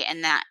 right?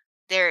 And that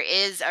there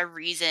is a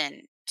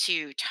reason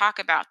to talk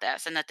about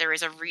this, and that there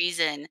is a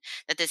reason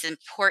that this is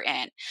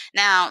important.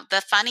 Now,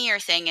 the funnier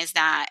thing is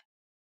that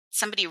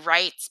somebody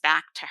writes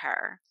back to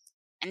her,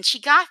 and she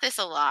got this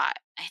a lot.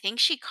 I think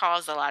she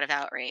caused a lot of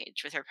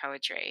outrage with her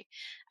poetry.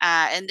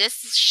 And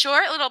this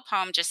short little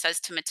poem just says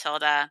to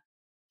Matilda,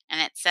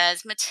 and it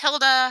says,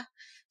 "Matilda,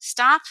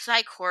 stop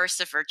thy course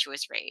of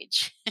virtuous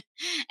rage,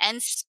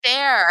 and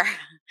spare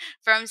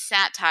from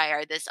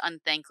satire this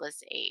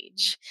unthankless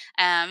age."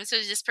 So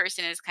this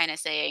person is kind of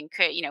saying,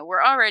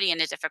 we're already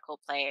in a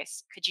difficult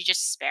place. Could you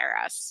just spare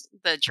us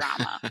the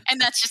drama? And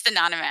that's just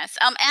anonymous.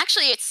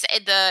 Actually, it's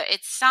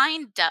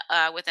signed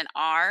with an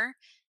R.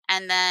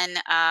 And then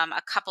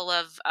a couple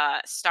of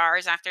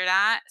stars after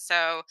that.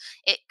 So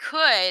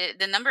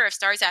the number of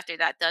stars after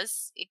that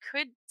it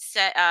could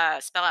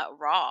spell out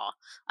raw.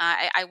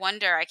 I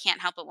wonder, I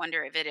can't help but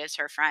wonder if it is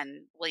her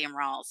friend William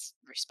Rawls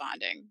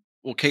responding.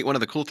 Well, Kate, one of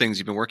the cool things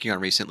you've been working on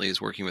recently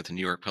is working with the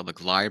New York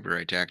Public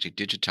Library to actually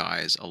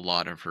digitize a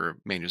lot of her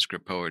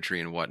manuscript poetry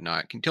and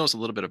whatnot. Can you tell us a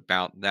little bit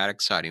about that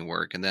exciting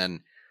work? And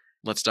then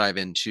let's dive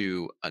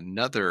into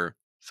another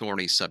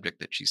thorny subject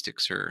that she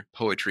sticks her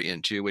poetry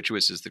into, which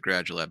was is the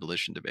gradual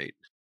abolition debate.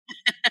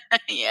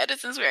 Yeah,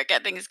 this is where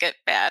things get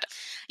bad.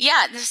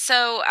 Yeah,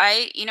 so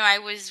I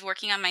was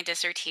working on my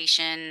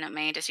dissertation.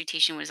 My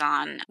dissertation was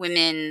on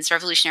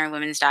revolutionary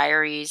women's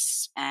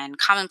diaries and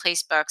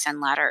commonplace books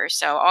and letters.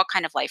 So all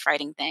kind of life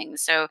writing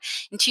things. So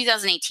in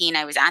 2018,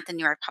 I was at the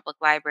New York Public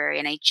Library,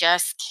 and I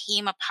just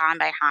came upon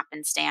by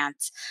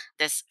happenstance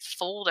this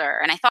folder.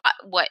 And I thought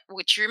what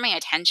drew my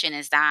attention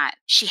is that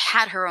she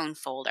had her own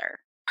folder.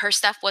 Her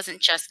stuff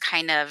wasn't just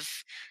kind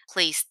of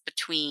placed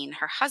between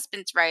her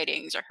husband's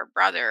writings or her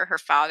brother or her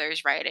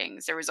father's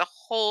writings. There was a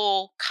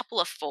whole couple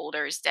of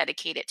folders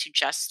dedicated to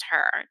just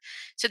her.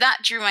 So that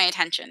drew my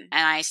attention,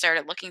 and I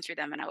started looking through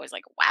them, and I was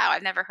like, wow,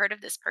 I've never heard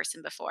of this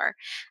person before.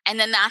 And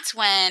then that's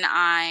when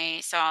I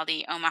saw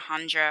the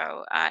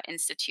Omohundro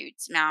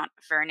Institute's Mount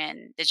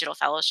Vernon Digital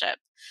Fellowship.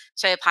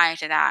 So I applied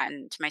to that,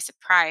 and to my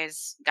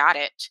surprise, got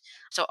it.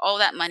 So all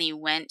that money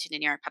went to the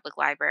New York Public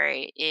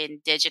Library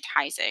in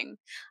digitizing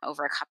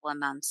over a couple of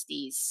months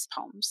these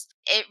poems.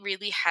 It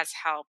really has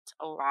helped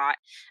a lot.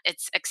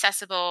 It's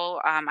accessible.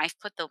 I've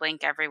put the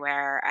link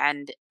everywhere,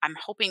 and I'm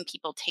hoping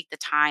people take the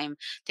time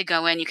to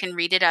go in. You can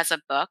read it as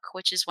a book,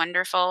 which is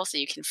wonderful. So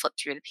you can flip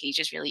through the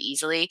pages really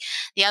easily.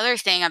 The other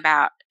thing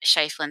about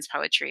Schieffelin's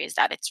poetry is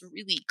that it's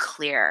really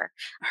clear.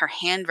 Her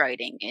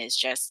handwriting is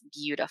just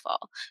beautiful.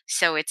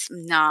 So it's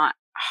not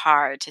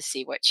hard to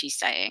see what she's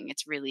saying.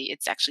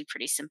 It's actually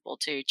pretty simple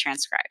to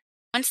transcribe.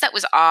 Once that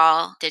was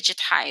all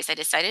digitized, I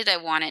decided I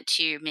wanted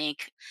to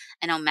make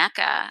an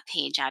Omeka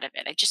page out of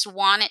it. I just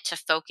wanted to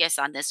focus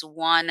on this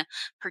one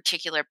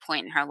particular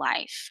point in her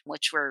life,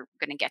 which we're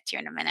going to get to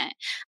in a minute.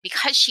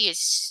 Because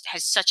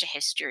has such a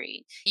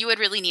history, you would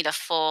really need a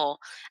full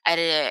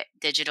edited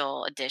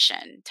digital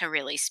edition to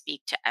really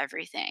speak to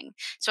everything.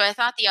 So I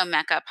thought the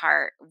Omeka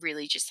part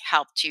really just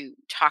helped to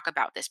talk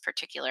about this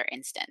particular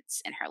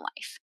instance in her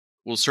life.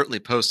 We'll certainly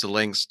post the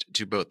links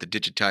to both the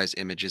digitized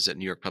images at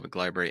New York Public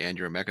Library and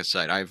your Mecca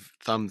site. I've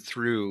thumbed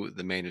through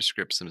the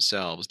manuscripts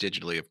themselves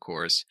digitally, of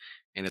course,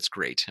 and it's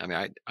great. I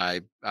mean,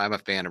 I'm a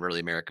fan of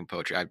early American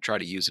poetry. I try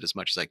to use it as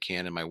much as I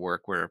can in my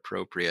work where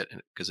appropriate,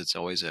 because it's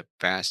always a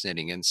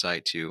fascinating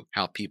insight to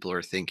how people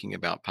are thinking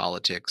about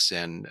politics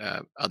and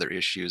other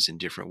issues in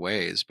different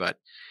ways. But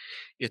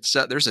it's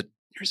there's a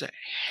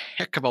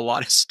heck of a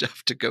lot of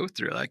stuff to go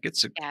through. Like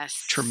it's a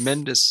Yes.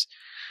 tremendous,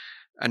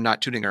 and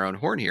not tooting our own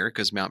horn here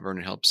because Mount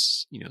Vernon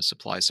helps,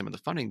 supply some of the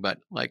funding. But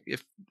like,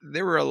 if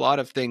there were a lot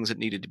of things that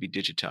needed to be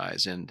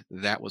digitized, and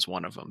that was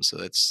one of them, so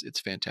it's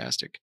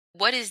fantastic.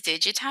 What is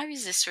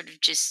digitized is sort of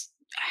just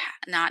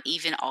not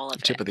even all of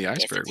it. Tip of the It's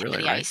the iceberg, tip of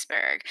really, the right?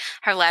 iceberg.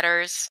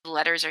 The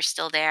letters are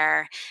still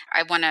there.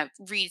 I want to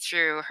read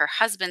through her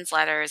husband's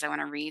letters. I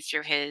want to read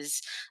through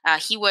his.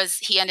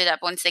 He ended up,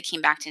 once they came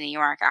back to New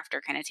York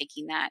after kind of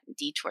taking that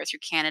detour through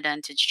Canada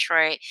into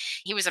Detroit.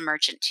 He was a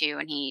merchant too,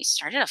 and he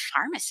started a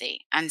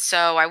pharmacy. And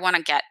so I want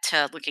to get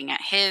to looking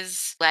at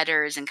his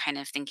letters and kind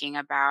of thinking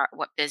about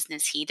what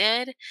business he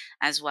did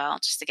as well,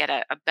 just to get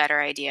a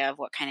better idea of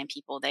what kind of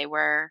people they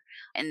were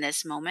in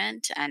this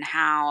moment, and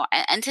how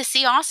and to see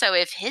see also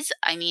if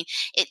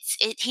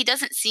he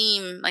doesn't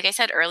seem, like I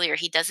said earlier,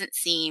 he doesn't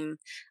seem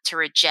to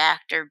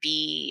reject or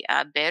be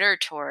bitter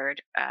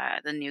toward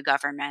the new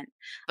government.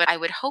 But I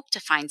would hope to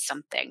find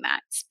something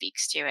that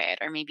speaks to it,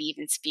 or maybe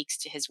even speaks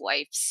to his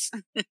wife's,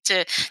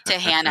 to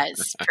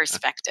Hannah's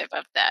perspective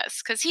of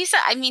this. Because he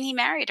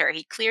married her.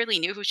 He clearly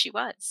knew who she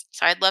was.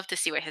 So I'd love to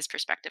see what his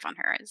perspective on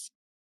her is.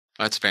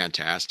 That's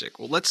fantastic.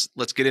 Well, let's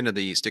get into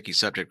the sticky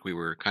subject we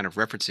were kind of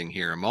referencing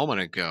here a moment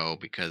ago,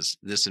 because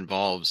this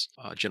involves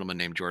a gentleman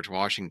named George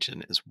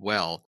Washington as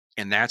well.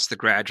 And that's the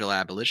gradual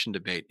abolition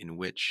debate, in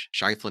which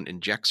Schieffelin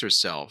injects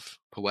herself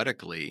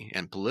poetically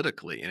and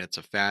politically. And it's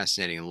a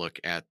fascinating look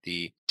at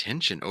the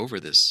tension over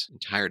this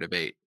entire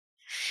debate.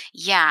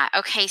 Yeah.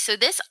 Okay. So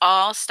this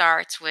all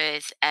starts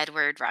with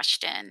Edward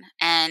Rushton.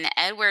 And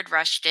Edward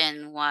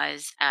Rushton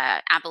was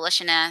an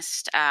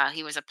abolitionist.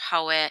 He was a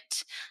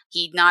poet.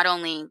 He not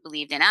only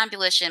believed in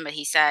abolition, but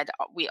he said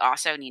we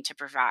also need to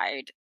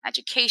provide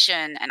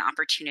education and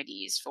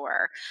opportunities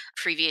for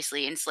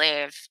previously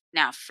enslaved,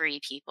 now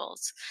free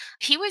peoples.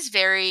 He was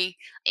very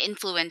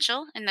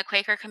influential in the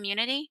Quaker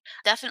community,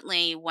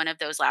 definitely one of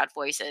those loud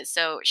voices.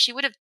 So she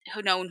would have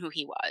known who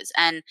he was.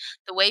 And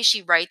the way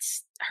she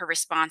writes her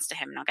response to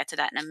him, and I'll get to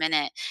that in a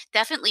minute,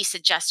 definitely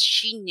suggests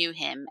she knew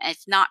him.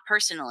 If not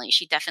personally,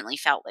 she definitely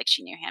felt like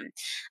she knew him.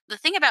 The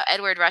thing about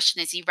Edward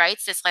Rushton is he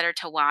writes this letter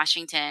to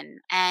Washington,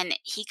 and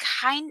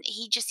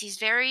he's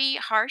very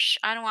harsh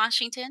on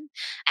Washington,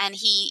 and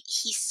he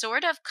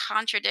sort of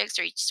contradicts,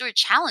 or he sort of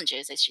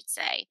challenges, I should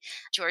say,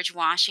 George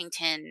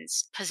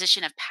Washington's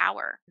position of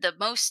power. The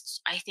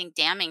most, I think,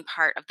 damning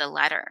part of the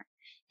letter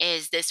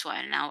is this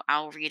one, and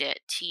I'll read it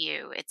to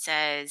you. It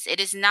says, "It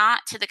is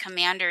not to the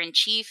commander in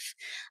chief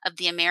of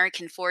the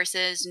American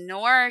forces,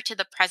 nor to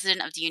the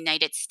President of the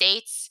United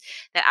States,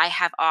 that I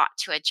have aught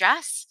to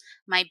address.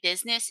 My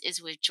business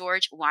is with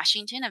George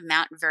Washington of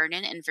Mount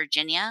Vernon in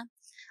Virginia,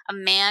 a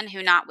man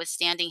who,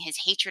 notwithstanding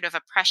his hatred of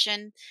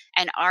oppression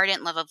and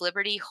ardent love of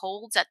liberty,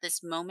 holds at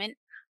this moment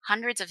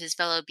hundreds of his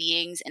fellow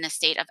beings in a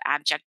state of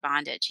abject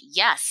bondage.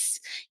 Yes,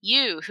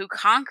 you who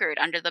conquered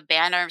under the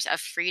banners of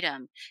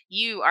freedom,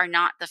 you are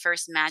not the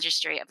first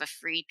magistrate of a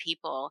free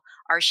people,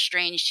 are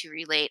strange to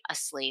relate a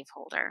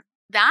slaveholder."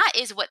 That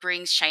is what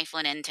brings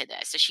Schieffelin into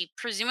this. So she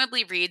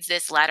presumably reads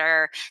this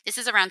letter. This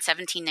is around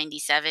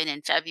 1797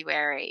 in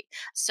February.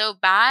 So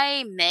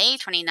by May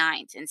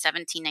 29th in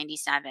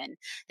 1797,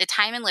 the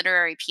Time and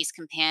Literary Peace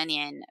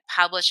Companion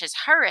publishes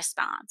her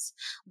response,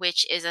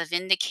 which is a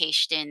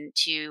vindication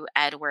to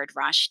Edward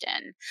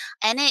Rushton.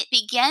 And it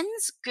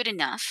begins good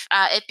enough.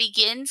 It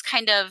begins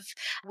kind of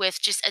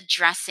with just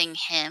addressing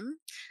him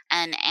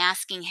and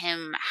asking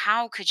him,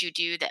 how could you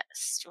do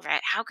this?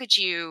 Right? How could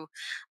you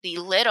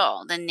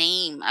belittle the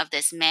name of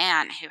this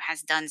man who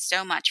has done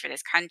so much for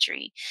this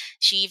country?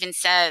 She even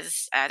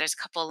says, there's a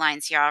couple of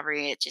lines here, I'll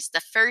read it, just, "The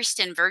first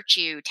in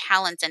virtue,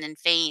 talent, and in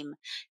fame,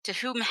 to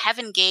whom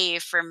heaven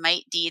gave for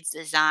might deeds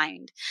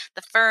designed,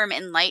 the firm,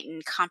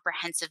 enlightened,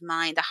 comprehensive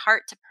mind, the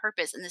heart to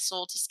purpose, and the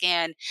soul to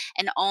scan,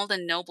 and all the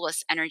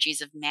noblest energies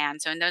of man."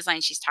 So in those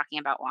lines, she's talking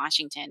about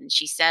Washington, and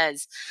she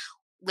says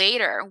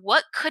later,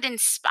 "What could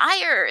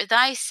inspire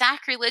thy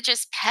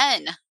sacrilegious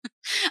pen?"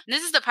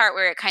 This is the part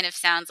where it kind of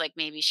sounds like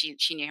maybe she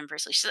knew him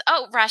personally. She says,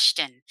 "Oh,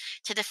 Rushton,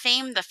 to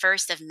defame the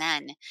first of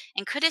men,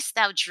 and couldst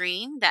thou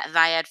dream that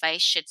thy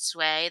advice should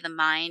sway the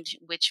mind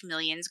which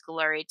millions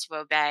gloried to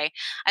obey?"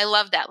 I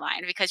love that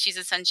line because she's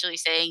essentially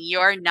saying,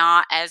 you're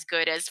not as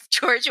good as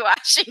George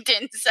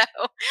Washington, so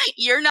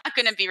you're not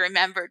going to be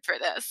remembered for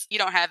this. You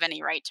don't have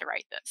any right to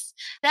write this.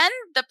 Then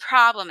the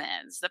problem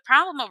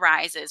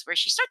arises where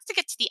she starts to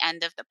get to the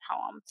end of the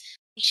poem.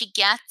 She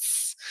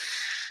gets,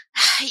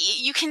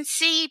 you can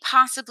see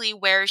possibly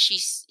where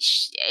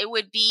it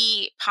would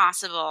be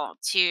possible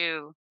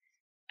to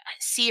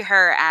see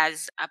her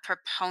as a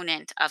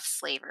proponent of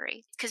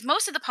slavery, because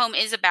most of the poem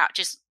is about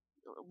just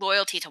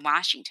loyalty to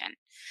Washington.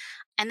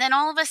 And then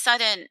all of a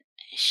sudden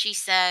she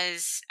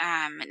says,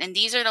 and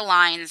these are the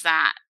lines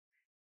that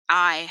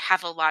I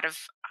have a lot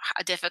of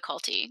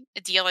difficulty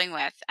dealing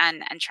with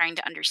and trying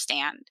to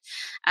understand.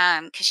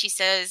 Because she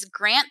says,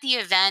 "Grant the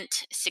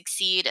event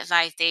succeed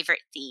thy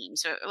favorite theme."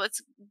 So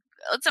let's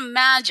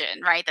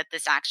imagine, right, that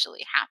this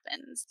actually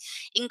happens.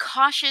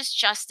 "Incautious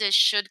justice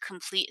should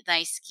complete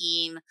thy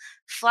scheme.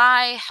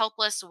 Fly,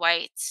 helpless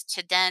wights,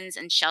 to dens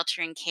and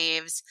sheltering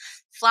caves.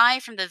 Fly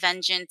from the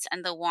vengeance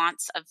and the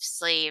wants of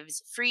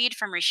slaves. Freed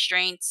from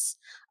restraints,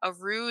 a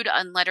rude,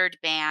 unlettered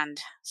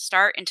band.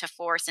 Start into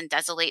force and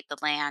desolate the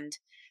land.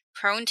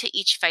 Prone to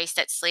each vice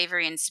that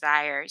slavery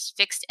inspires,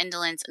 fixed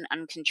indolence and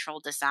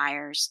uncontrolled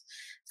desires.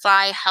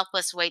 Fly,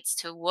 helpless wights,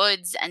 to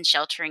woods and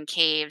sheltering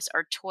caves,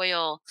 or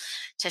toil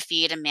to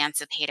feed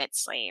emancipated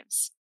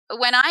slaves."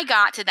 When I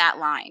got to that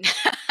line,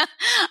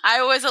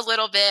 I was a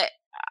little bit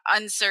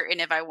uncertain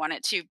if I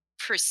wanted to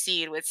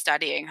proceed with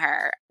studying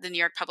her. The New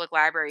York Public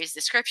Library's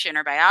description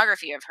or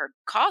biography of her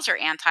calls her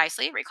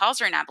anti-slavery, calls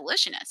her an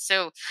abolitionist.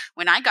 So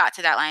when I got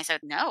to that line, I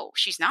said, no,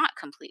 she's not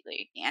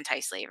completely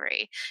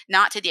anti-slavery,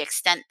 not to the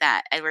extent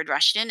that Edward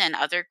Rushton and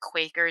other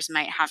Quakers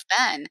might have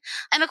been.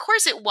 And of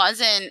course, it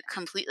wasn't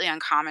completely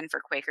uncommon for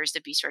Quakers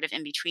to be sort of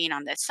in between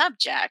on this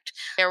subject.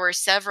 There were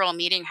several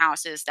meeting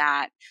houses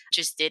that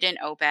just didn't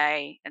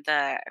obey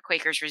the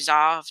Quakers'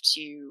 resolve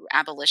to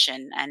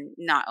abolition and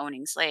not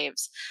owning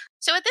slaves.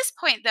 So at this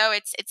point, though,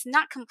 it's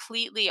not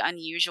completely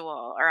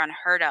unusual or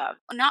unheard of.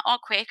 Not all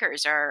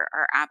Quakers are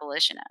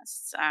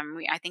abolitionists.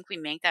 I think we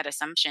make that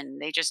assumption.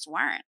 They just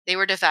weren't. They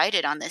were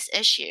divided on this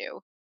issue.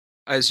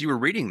 As you were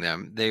reading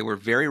them, they were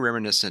very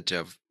reminiscent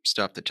of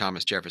stuff that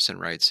Thomas Jefferson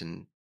writes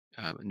in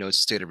Notes of the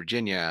State of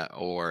Virginia,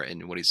 or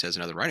in what he says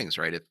in other writings,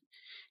 right?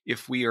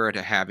 If we are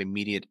to have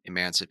immediate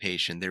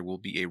emancipation, there will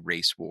be a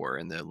race war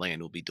and the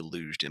land will be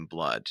deluged in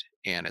blood.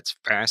 And it's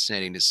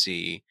fascinating to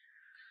see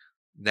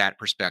that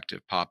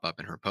perspective pop up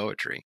in her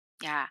poetry.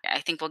 Yeah, I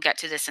think we'll get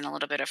to this in a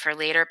little bit of her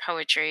later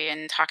poetry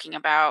and talking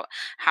about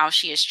how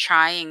she is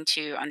trying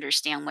to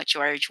understand what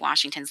George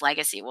Washington's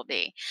legacy will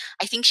be.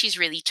 I think she's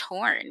really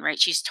torn, right?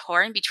 She's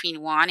torn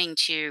between wanting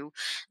to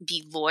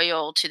be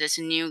loyal to this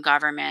new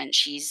government.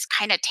 She's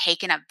kind of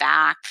taken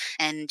aback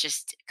and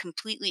just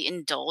completely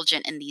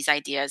indulgent in these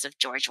ideas of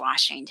George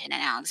Washington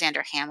and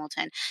Alexander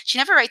Hamilton. She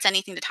never writes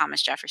anything to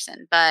Thomas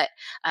Jefferson, but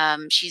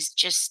she's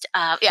just,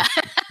 yeah.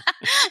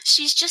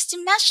 She's just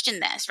enmeshed in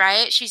this,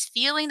 right? She's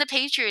feeling the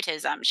patriotism.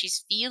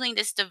 She's feeling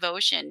this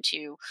devotion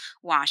to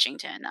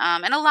Washington.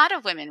 And a lot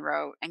of women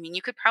wrote, I mean,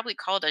 you could probably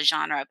call it a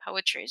genre of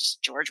poetry, it's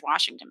just George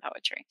Washington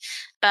poetry.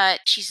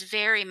 But she's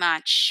very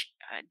much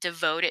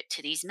devoted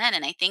to these men.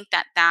 And I think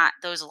that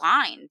those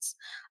lines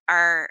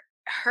are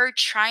her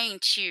trying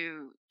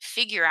to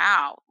figure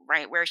out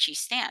right where she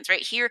stands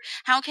right here.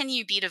 How can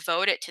you be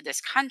devoted to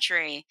this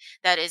country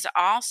that is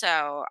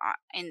also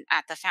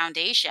at the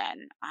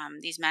foundation?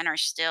 These men are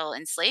still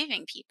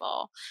enslaving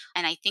people,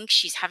 and I think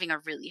she's having a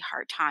really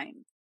hard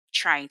time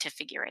trying to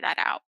figure that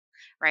out.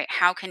 Right?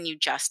 How can you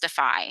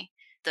justify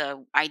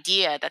the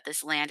idea that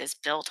this land is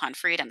built on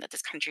freedom, that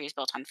this country is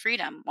built on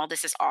freedom, while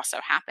this is also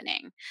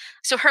happening?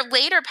 So her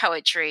later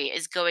poetry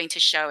is going to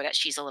show that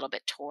she's a little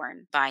bit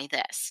torn by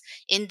this.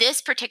 In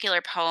this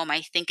particular poem,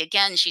 I think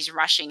again she's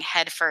rushing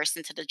headfirst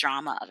into the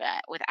drama of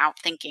it without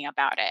thinking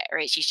about it,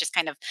 right? She's just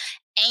kind of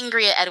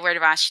angry at Edward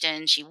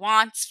Washington. She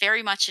wants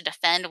very much to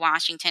defend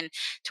Washington.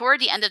 Toward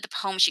the end of the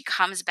poem, she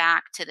comes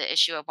back to the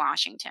issue of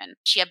Washington.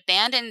 She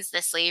abandons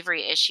the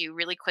slavery issue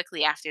really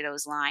quickly after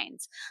those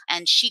lines.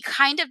 And she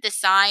kind of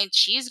decides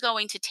she's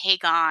going to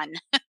take on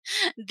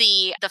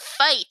the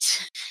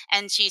fight.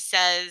 And she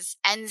says,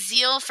 and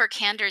zeal for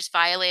candor's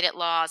violated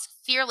laws,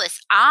 fearless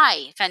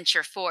I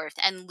venture forth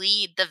and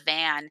lead the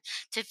van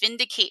to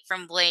vindicate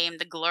from blame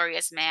the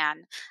glorious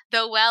man.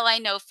 Though well I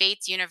know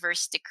fate's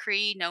universe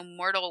decree, no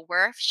mortal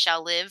worth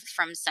shall live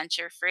from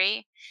censure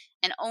free.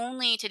 And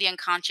only to the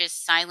unconscious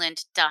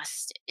silent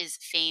dust is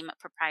fame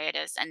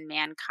propitious and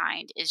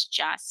mankind is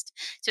just.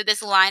 So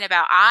this line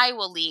about I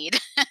will lead,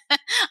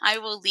 I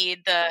will lead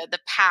the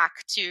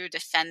pack to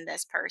defend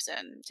this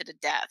person to the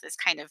death is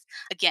kind of,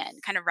 again,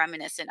 kind of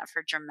reminiscent of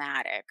her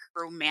dramatic,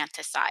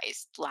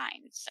 romanticized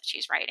lines that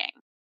she's writing.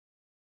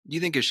 Do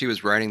you think if she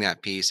was writing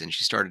that piece and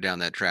she started down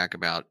that track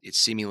about it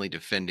seemingly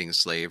defending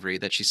slavery,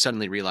 that she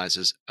suddenly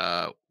realizes,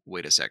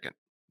 wait a second,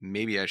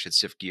 maybe I should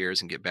shift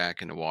gears and get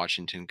back into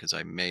Washington because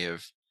I may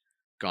have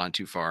gone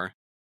too far?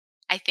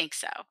 I think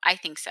so. I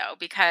think so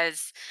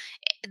because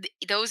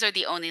those are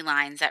the only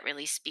lines that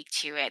really speak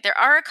to it. There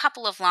are a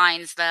couple of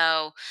lines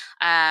though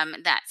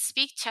that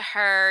speak to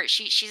her.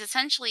 She's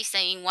essentially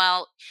saying,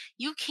 "Well,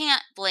 you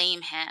can't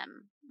blame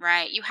him."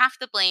 Right? You have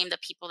to blame the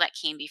people that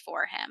came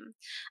before him.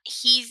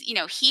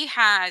 He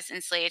has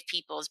enslaved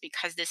peoples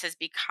because this has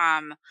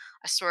become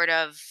a sort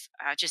of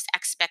just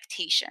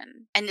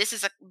expectation. And this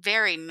is a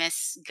very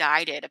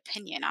misguided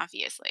opinion,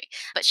 obviously.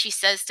 But she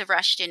says to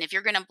Rushton, if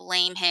you're going to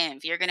blame him,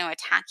 if you're going to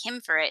attack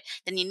him for it,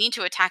 then you need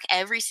to attack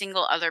every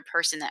single other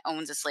person that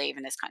owns a slave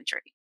in this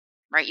country.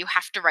 Right? You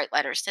have to write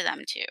letters to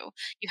them too.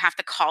 You have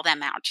to call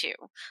them out too,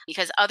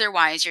 because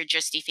otherwise you're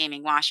just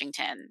defaming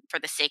Washington for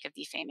the sake of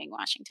defaming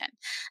Washington,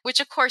 which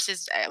of course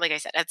is, like I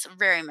said, that's a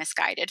very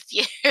misguided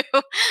view.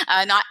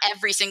 Not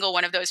every single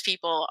one of those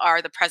people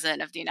are the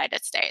president of the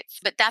United States,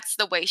 but that's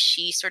the way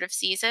she sort of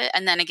sees it.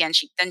 And then again,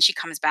 she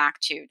comes back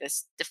to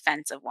this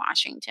defense of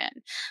Washington,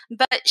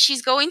 but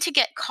she's going to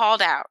get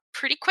called out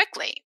pretty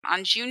quickly.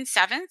 On June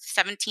 7th,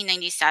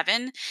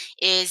 1797,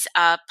 is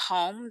a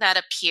poem that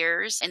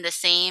appears in the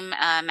same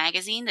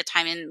magazine, the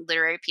Time and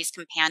Literary Piece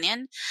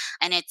Companion,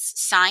 and it's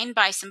signed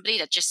by somebody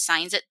that just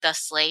signs it "The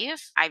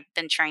Slave." I've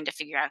been trying to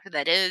figure out who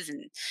that is,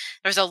 and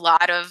there's a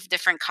lot of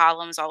different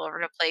columns all over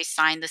the place,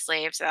 "Sign the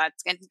Slave," so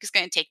it's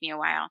going to take me a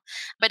while.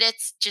 But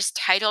it's just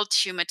titled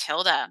 "To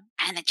Matilda,"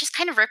 and it just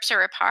kind of rips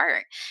her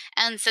apart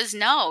and says,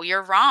 no,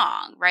 you're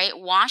wrong, right?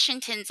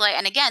 Washington's,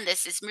 and again,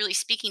 this is really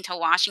speaking to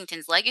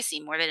Washington's legacy legacy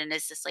more than it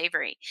is to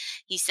slavery.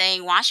 He's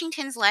saying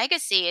Washington's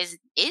legacy is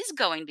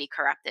going to be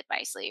corrupted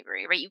by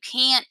slavery, right? You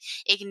can't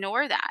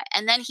ignore that.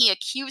 And then he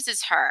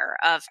accuses her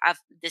of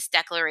this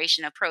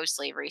declaration of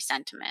pro-slavery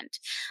sentiment.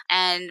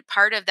 And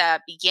part of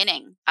the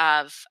beginning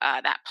of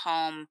that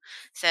poem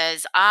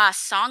says, "Ah,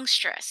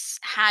 songstress,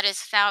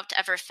 hadst thou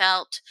ever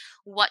felt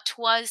what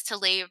 'twas to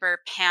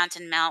labor, pant,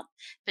 and melt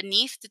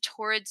beneath the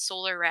torrid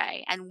solar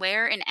ray, and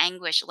wear in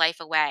anguish life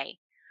away?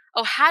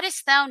 Oh,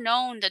 hadst thou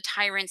known the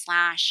tyrant's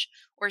lash,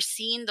 or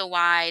seen the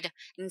wide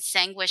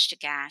ensanguished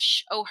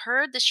gash, oh,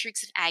 heard the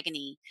shrieks of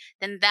agony,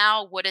 then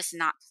thou wouldst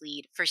not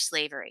plead for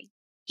slavery."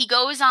 He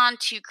goes on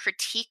to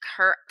critique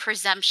her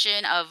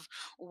presumption of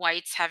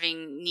whites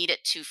having needed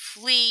to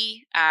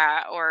flee,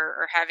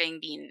 or having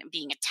been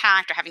being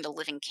attacked, or having to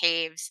live in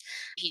caves.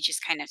 He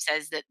just kind of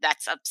says that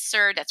that's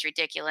absurd, that's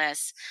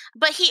ridiculous.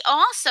 But he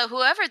also,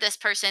 whoever this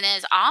person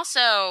is,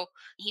 also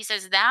he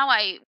says, "Thou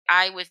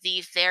I with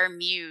thee, fair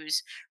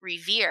muse,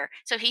 revere."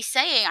 So he's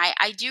saying,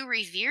 I do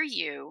revere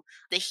you.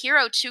 The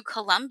hero to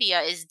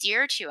Columbia is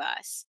dear to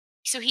us.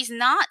 So he's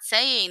not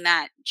saying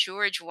that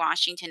George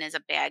Washington is a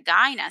bad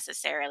guy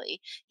necessarily.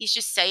 He's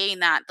just saying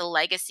that the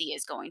legacy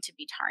is going to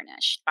be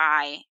tarnished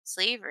by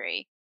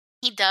slavery.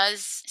 He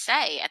does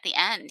say at the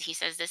end, he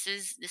says this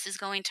is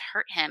going to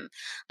hurt him.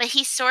 But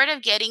he's sort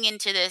of getting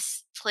into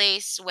this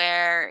place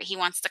where he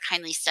wants to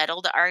kindly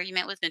settle the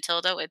argument with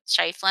Matilda, with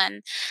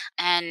Schieffelin,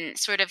 and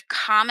sort of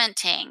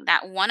commenting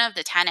that one of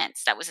the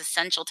tenets that was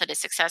essential to the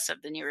success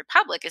of the new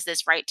republic is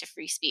this right to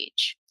free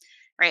speech.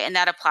 Right. And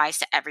that applies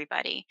to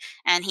everybody.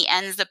 And he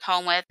ends the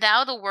poem with,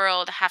 "Thou the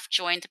world hath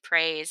joined to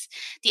praise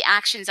the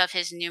actions of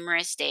his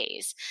numerous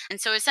days." And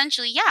so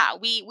essentially, yeah,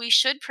 we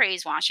should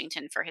praise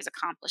Washington for his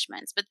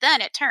accomplishments. But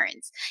then it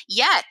turns,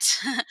 "Yet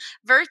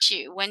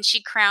virtue, when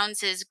she crowns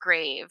his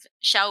grave,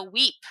 shall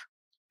weep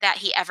that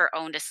he ever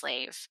owned a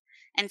slave,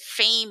 and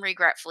fame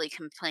regretfully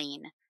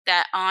complain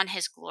that on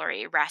his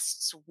glory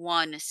rests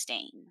one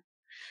stain."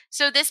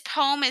 So this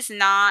poem is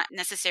not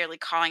necessarily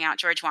calling out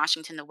George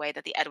Washington the way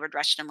that the Edward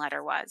Rushton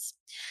letter was,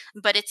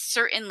 but it's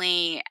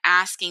certainly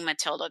asking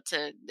Matilda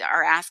to,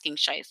 or asking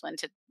Schieffelin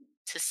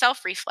to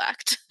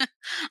self-reflect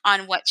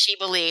on what she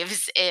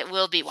believes it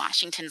will be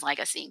Washington's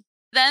legacy.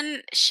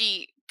 Then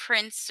she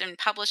prints and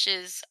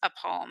publishes a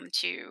poem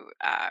to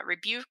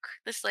rebuke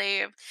the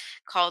slave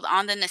called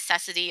 "On the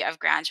Necessity of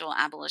Gradual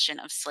Abolition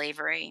of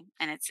Slavery,"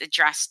 and it's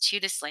addressed to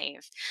the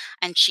slave.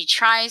 And she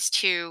tries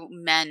to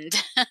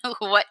mend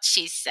what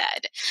she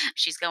said.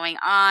 She's going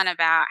on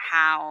about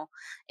how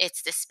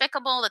it's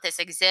despicable that this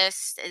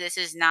exists. This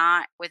is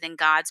not within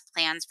God's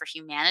plans for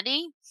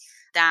humanity,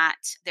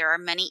 that there are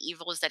many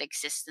evils that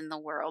exist in the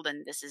world,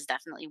 and this is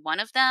definitely one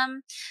of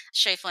them.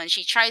 Schieffelin,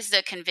 she tries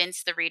to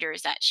convince the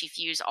readers that she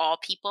views all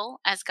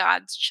people as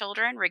God's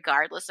children,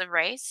 regardless of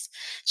race.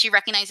 She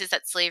recognizes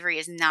that slavery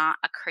is not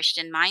a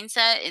Christian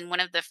mindset. In one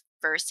of the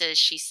verses,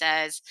 she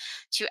says,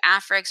 "To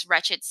Afric's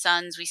wretched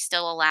sons we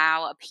still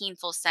allow a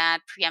painful,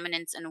 sad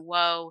preeminence and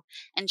woe,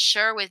 and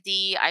sure with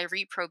thee I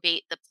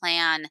reprobate the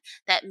plan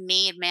that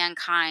made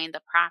mankind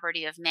the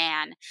property of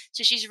man."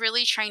 So she's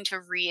really trying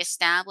to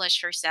reestablish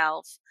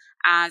herself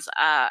as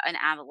an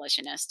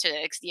abolitionist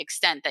to the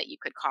extent that you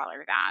could call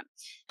her that.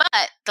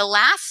 But the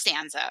last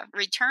stanza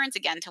returns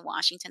again to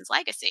Washington's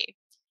legacy.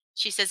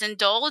 She says,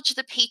 "Indulge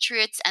the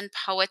patriots and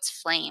poets'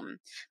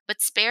 flame,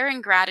 but spare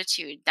in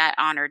gratitude that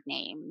honored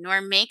name, nor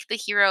make the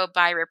hero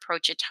by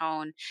reproach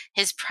atone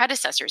his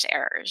predecessors'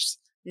 errors,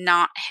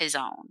 not his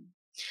own."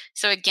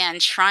 So again,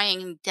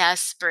 trying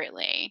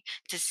desperately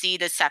to see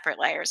the separate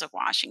layers of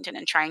Washington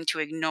and trying to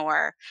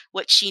ignore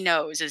what she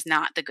knows is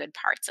not the good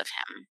parts of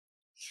him.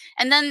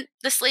 And then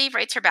the slave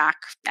writes her back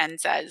and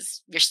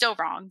says, "You're still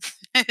wrong,"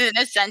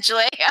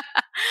 essentially.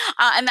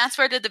 And that's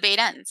where the debate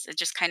ends. It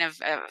just kind of,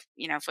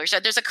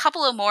 flourished. There's a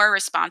couple of more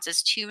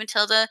responses to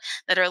Matilda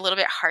that are a little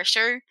bit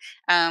harsher,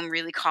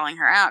 really calling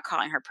her out,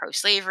 calling her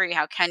pro-slavery.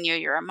 "How can you?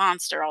 You're a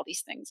monster," all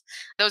these things.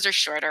 Those are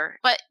shorter.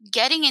 But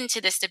getting into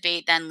this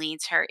debate then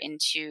leads her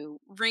into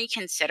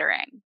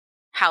reconsidering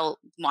how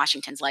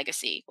Washington's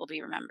legacy will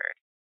be remembered.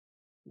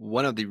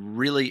 One of the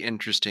really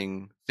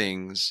interesting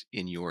things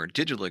in your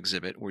digital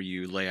exhibit where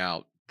you lay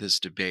out this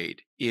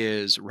debate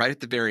is right at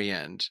the very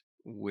end,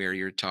 where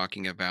you're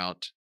talking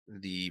about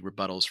the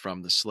rebuttals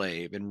from the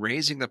slave and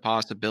raising the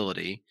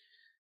possibility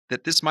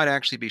that this might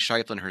actually be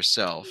Schieffelin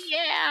herself.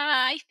 Yeah,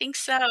 I think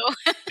so.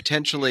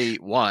 Potentially,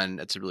 one,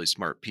 that's a really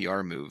smart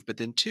PR move, but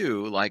then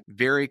two, like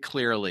very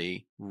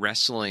clearly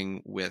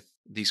wrestling with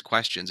these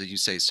questions, as you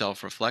say,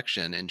 self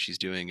reflection, and she's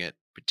doing it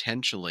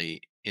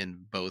potentially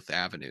in both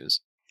avenues.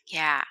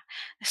 Yeah.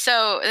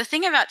 So the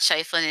thing about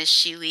Schieffelin is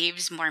she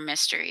leaves more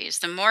mysteries.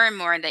 The more and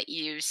more that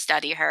you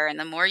study her and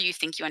the more you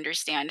think you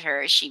understand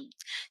her, she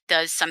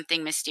does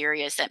something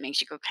mysterious that makes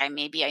you go, okay,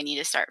 maybe I need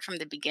to start from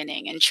the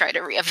beginning and try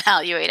to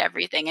reevaluate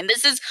everything. And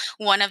this is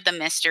one of the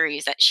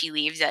mysteries that she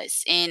leaves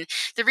us in.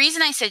 The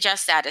reason I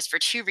suggest that is for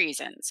two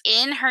reasons.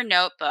 In her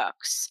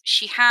notebooks,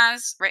 she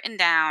has written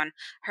down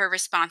her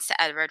response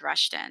to Edward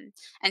Rushton,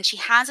 and she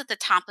has at the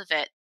top of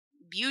it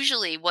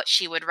usually what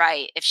she would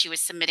write if she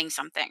was submitting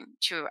something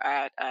to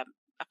a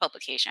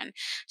publication.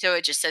 So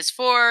it just says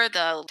for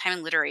the Time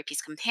and Literary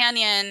Peace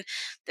Companion,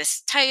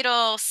 this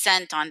title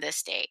sent on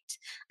this date.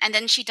 And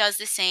then she does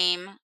the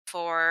same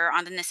for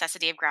on the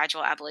necessity of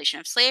gradual abolition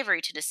of slavery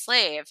to the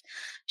slave.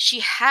 She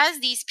has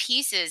these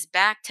pieces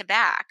back to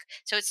back.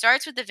 So it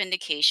starts with the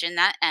vindication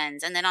that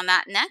ends. And then on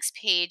that next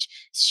page,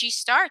 she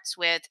starts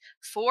with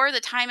for the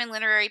Time and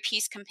Literary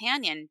Peace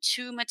Companion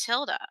to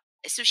Matilda.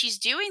 So she's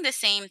doing the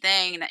same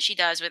thing that she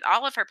does with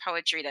all of her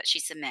poetry that she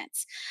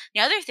submits. The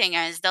other thing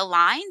is the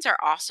lines are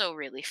also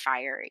really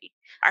fiery,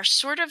 are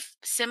sort of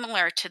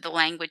similar to the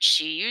language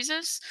she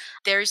uses.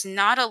 There's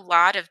not a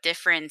lot of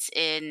difference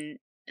in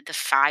the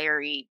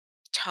fiery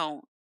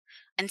tone.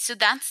 And so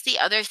that's the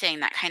other thing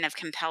that kind of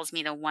compels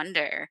me to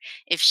wonder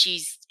if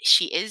she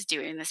is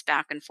doing this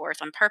back and forth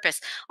on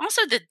purpose.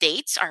 Also, the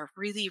dates are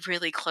really,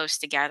 really close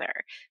together.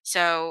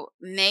 So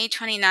May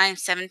 29th,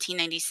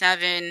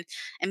 1797,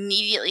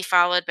 immediately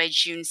followed by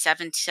June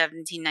 7th,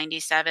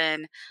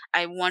 1797.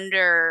 I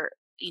wonder,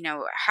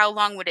 how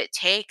long would it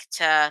take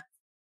to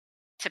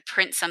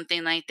print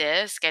something like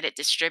this, get it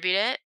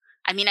distributed?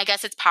 I mean, I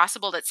guess it's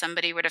possible that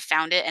somebody would have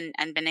found it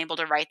and been able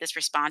to write this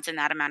response in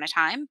that amount of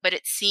time, but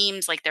it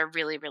seems like they're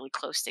really, really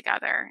close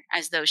together,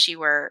 as though she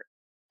were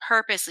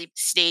purposely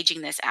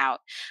staging this out.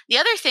 The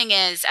other thing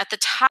is at the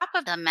top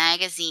of the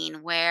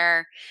magazine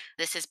where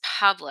this is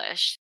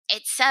published,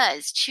 it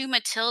says to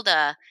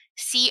Matilda,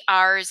 see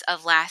ours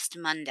of last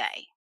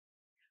Monday.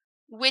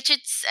 Which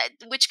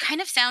kind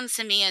of sounds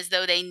to me as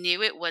though they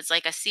knew it was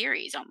like a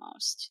series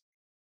almost.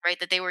 Right,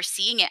 that they were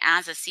seeing it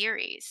as a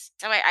series.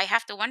 So I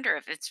have to wonder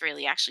if it's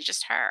really actually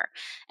just her.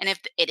 And if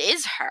it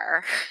is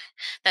her,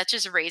 that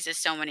just raises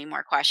so many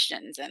more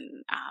questions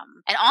and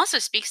also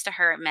speaks to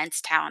her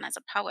immense talent as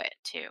a poet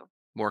too.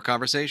 More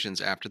conversations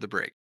after the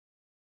break.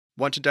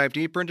 Want to dive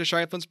deeper into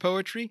Schieffelin's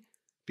poetry?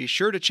 Be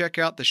sure to check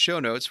out the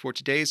show notes for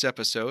today's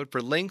episode for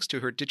links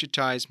to her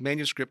digitized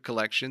manuscript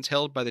collections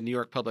held by the New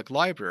York Public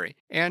Library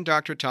and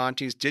Dr.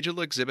 Tonti's digital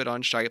exhibit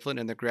on Schieffelin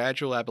and the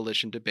gradual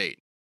abolition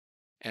debate.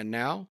 And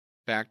now,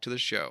 back to the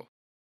show.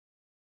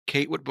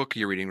 Kait, what book are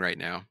you reading right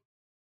now?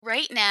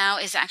 Right now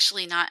is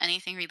actually not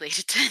anything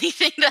related to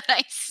anything that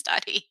I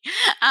study.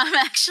 I'm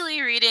actually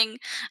reading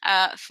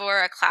for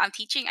a class I'm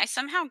teaching. I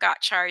somehow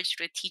got charged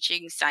with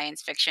teaching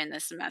science fiction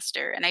this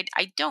semester, and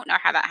I don't know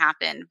how that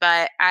happened,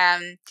 but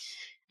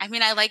I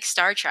mean, I like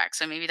Star Trek,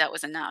 so maybe that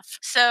was enough.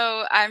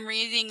 So I'm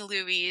reading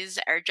Louise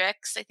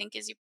Erdrich's, I think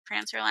is you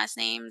pronounce her last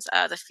names,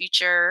 The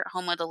Future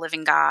Home of the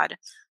Living God,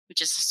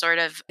 which is a sort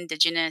of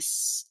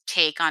indigenous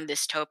take on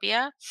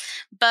dystopia.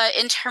 But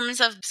in terms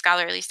of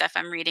scholarly stuff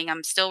I'm reading,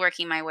 I'm still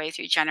working my way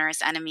through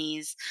Generous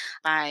Enemies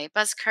by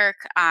Buzzkirk.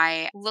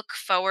 I look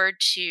forward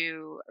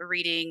to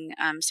reading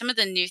some of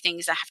the new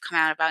things that have come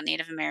out about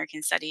Native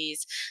American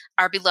studies.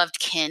 Our Beloved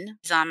Kin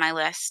is on my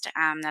list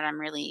that I'm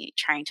really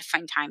trying to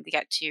find time to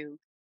get to.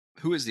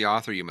 Who is the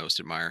author you most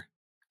admire?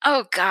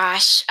 Oh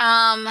gosh.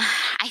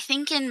 I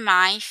think in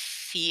my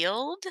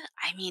field,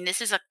 I mean,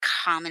 this is a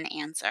common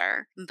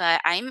answer,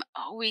 but I'm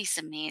always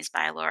amazed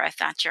by Laura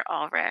Thatcher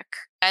Ulrich.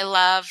 I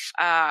love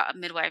A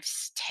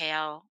Midwife's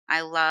Tale.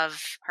 I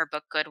love her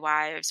book Good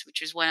Wives,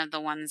 which was one of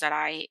the ones that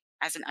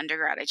as an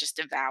undergrad, I just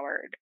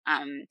devoured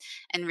and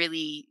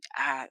really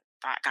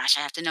thought, gosh,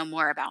 I have to know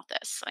more about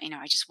this.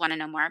 I just want to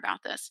know more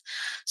about this.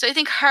 So I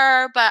think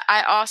her, but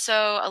I also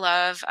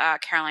love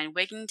Caroline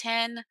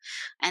Wigington.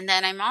 And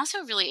then I'm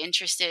also really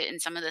interested in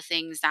some of the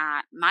things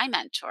that my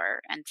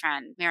mentor and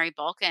friend Mary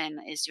Balkin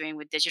is doing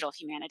with digital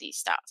humanities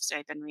stuff. So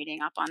I've been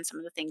reading up on some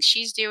of the things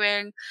she's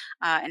doing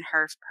in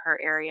her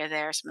area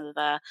there, some of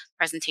the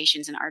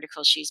presentations and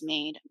articles she's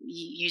made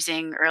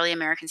using early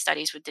American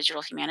studies with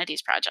digital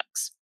humanities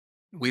projects.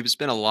 We've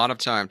spent a lot of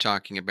time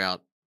talking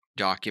about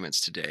documents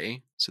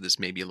today, so this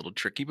may be a little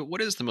tricky, but what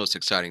is the most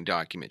exciting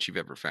document you've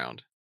ever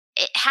found?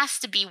 It has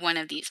to be one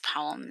of these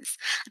poems.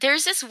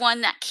 There's this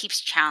one that keeps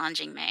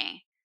challenging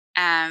me.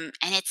 And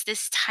it's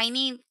this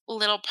tiny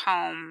little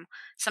poem.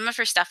 Some of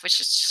her stuff was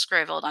just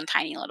scribbled on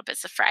tiny little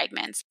bits of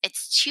fragments.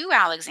 It's to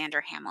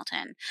Alexander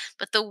Hamilton,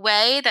 but the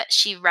way that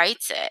she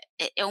writes it,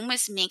 it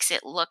almost makes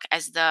it look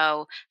as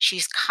though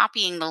she's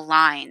copying the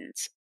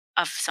lines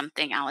of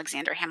something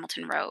Alexander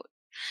Hamilton wrote.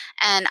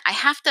 And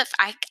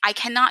I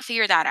cannot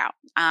figure that out.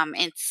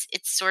 It's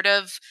sort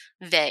of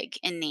vague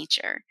in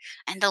nature,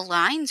 and the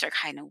lines are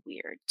kind of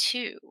weird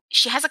too.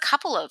 She has a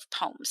couple of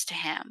poems to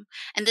him,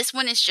 and this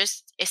one is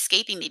just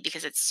escaping me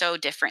because it's so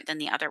different than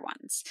the other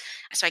ones.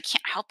 So I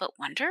can't help but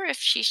wonder if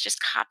she's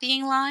just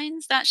copying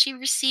lines that she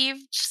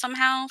received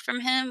somehow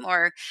from him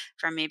or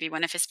from maybe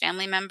one of his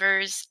family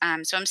members.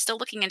 So I'm still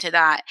looking into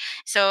that.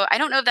 So I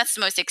don't know if that's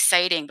the most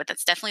exciting, but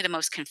that's definitely the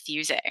most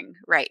confusing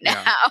right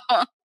Yeah.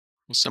 now.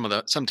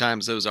 Well,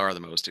 sometimes those are the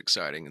most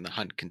exciting, and the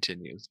hunt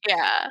continues.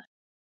 Yeah.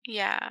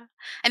 Yeah.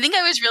 I think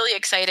I was really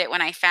excited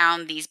when I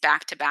found these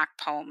back-to-back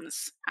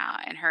poems,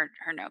 in her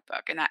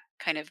notebook, and that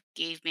kind of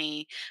gave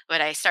me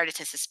what I started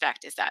to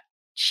suspect is that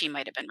she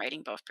might have been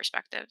writing both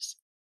perspectives.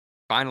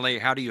 Finally,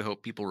 how do you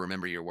hope people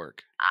remember your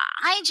work?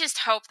 I just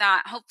hope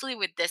that hopefully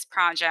with this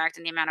project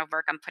and the amount of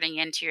work I'm putting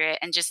into it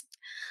and just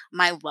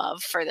my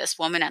love for this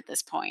woman at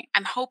this point,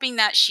 I'm hoping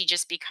that she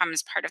just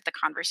becomes part of the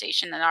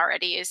conversation that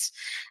already is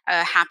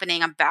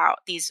happening about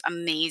these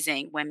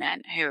amazing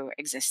women who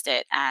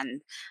existed.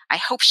 And I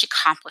hope she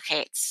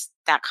complicates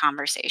that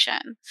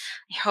conversation.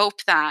 I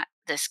hope that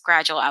this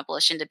gradual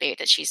abolition debate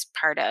that she's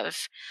part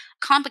of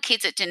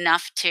complicates it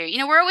enough to,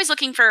 we're always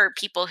looking for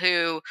people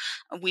who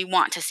we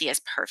want to see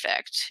as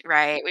perfect,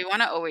 right? We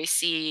want to always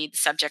see the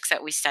subjects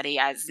that we study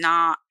as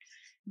not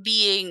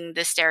being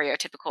the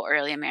stereotypical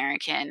early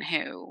American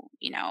who,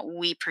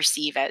 we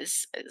perceive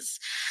as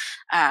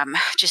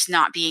just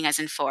not being as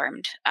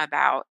informed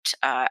about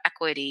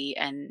equity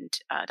and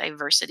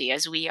diversity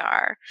as we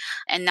are,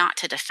 and not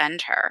to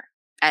defend her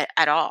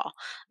at all,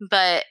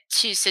 but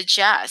to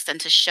suggest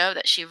and to show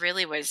that she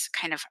really was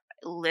kind of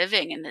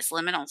living in this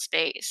liminal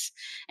space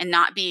and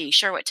not being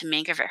sure what to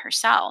make of it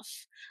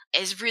herself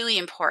is really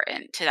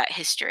important to that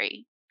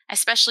history,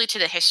 especially to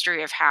the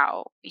history of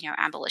how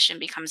abolition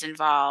becomes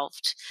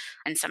involved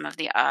and some of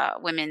the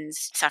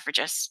women's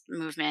suffragist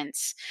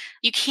movements.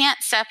 You can't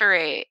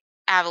separate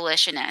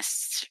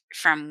abolitionists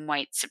from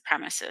white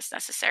supremacists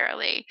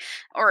necessarily,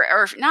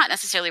 or not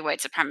necessarily white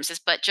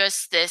supremacists, but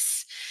just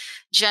this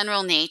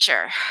general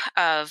nature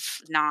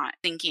of not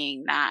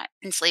thinking that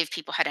enslaved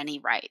people had any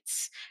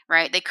rights,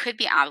 right? They could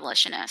be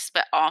abolitionists,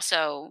 but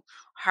also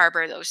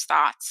harbor those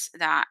thoughts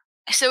that.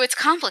 So it's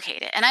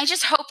complicated. And I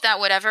just hope that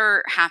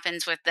whatever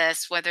happens with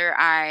this, whether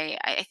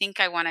I think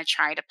I want to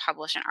try to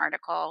publish an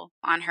article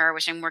on her,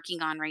 which I'm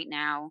working on right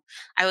now.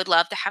 I would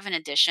love to have an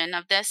edition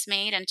of this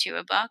made into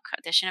a book,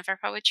 edition of her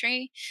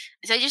poetry.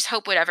 So I just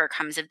hope whatever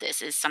comes of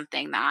this is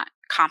something that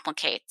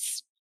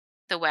complicates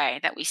the way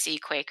that we see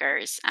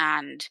Quakers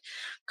and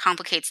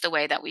complicates the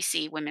way that we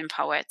see women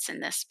poets in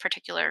this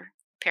particular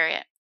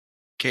period.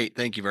 Kait,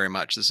 thank you very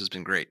much. This has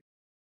been great.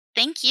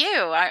 Thank you.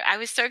 I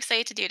was so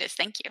excited to do this.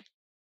 Thank you.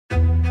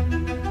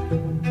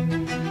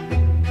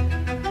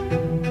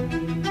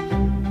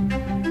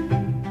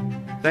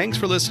 Thanks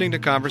for listening to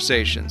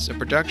Conversations, a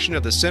production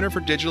of the Center for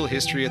Digital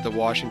History at the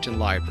Washington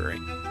Library.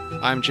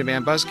 I'm Jim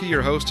Ambuske,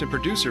 your host and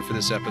producer for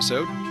this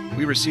episode.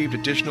 We received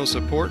additional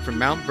support from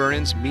Mount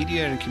Vernon's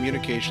Media and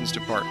Communications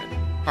Department.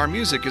 Our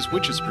music is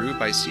Witch's Brew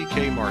by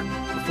C.K. Martin.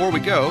 Before we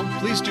go,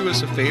 please do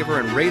us a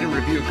favor and rate and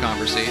review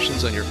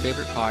Conversations on your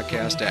favorite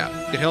podcast app.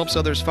 It helps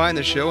others find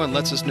the show and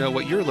lets us know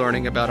what you're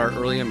learning about our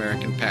early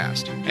American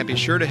past. And be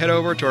sure to head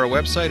over to our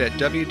website at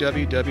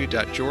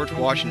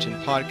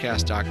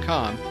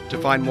www.georgewashingtonpodcast.com to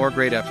find more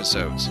great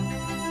episodes.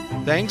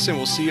 Thanks, and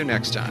we'll see you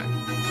next time.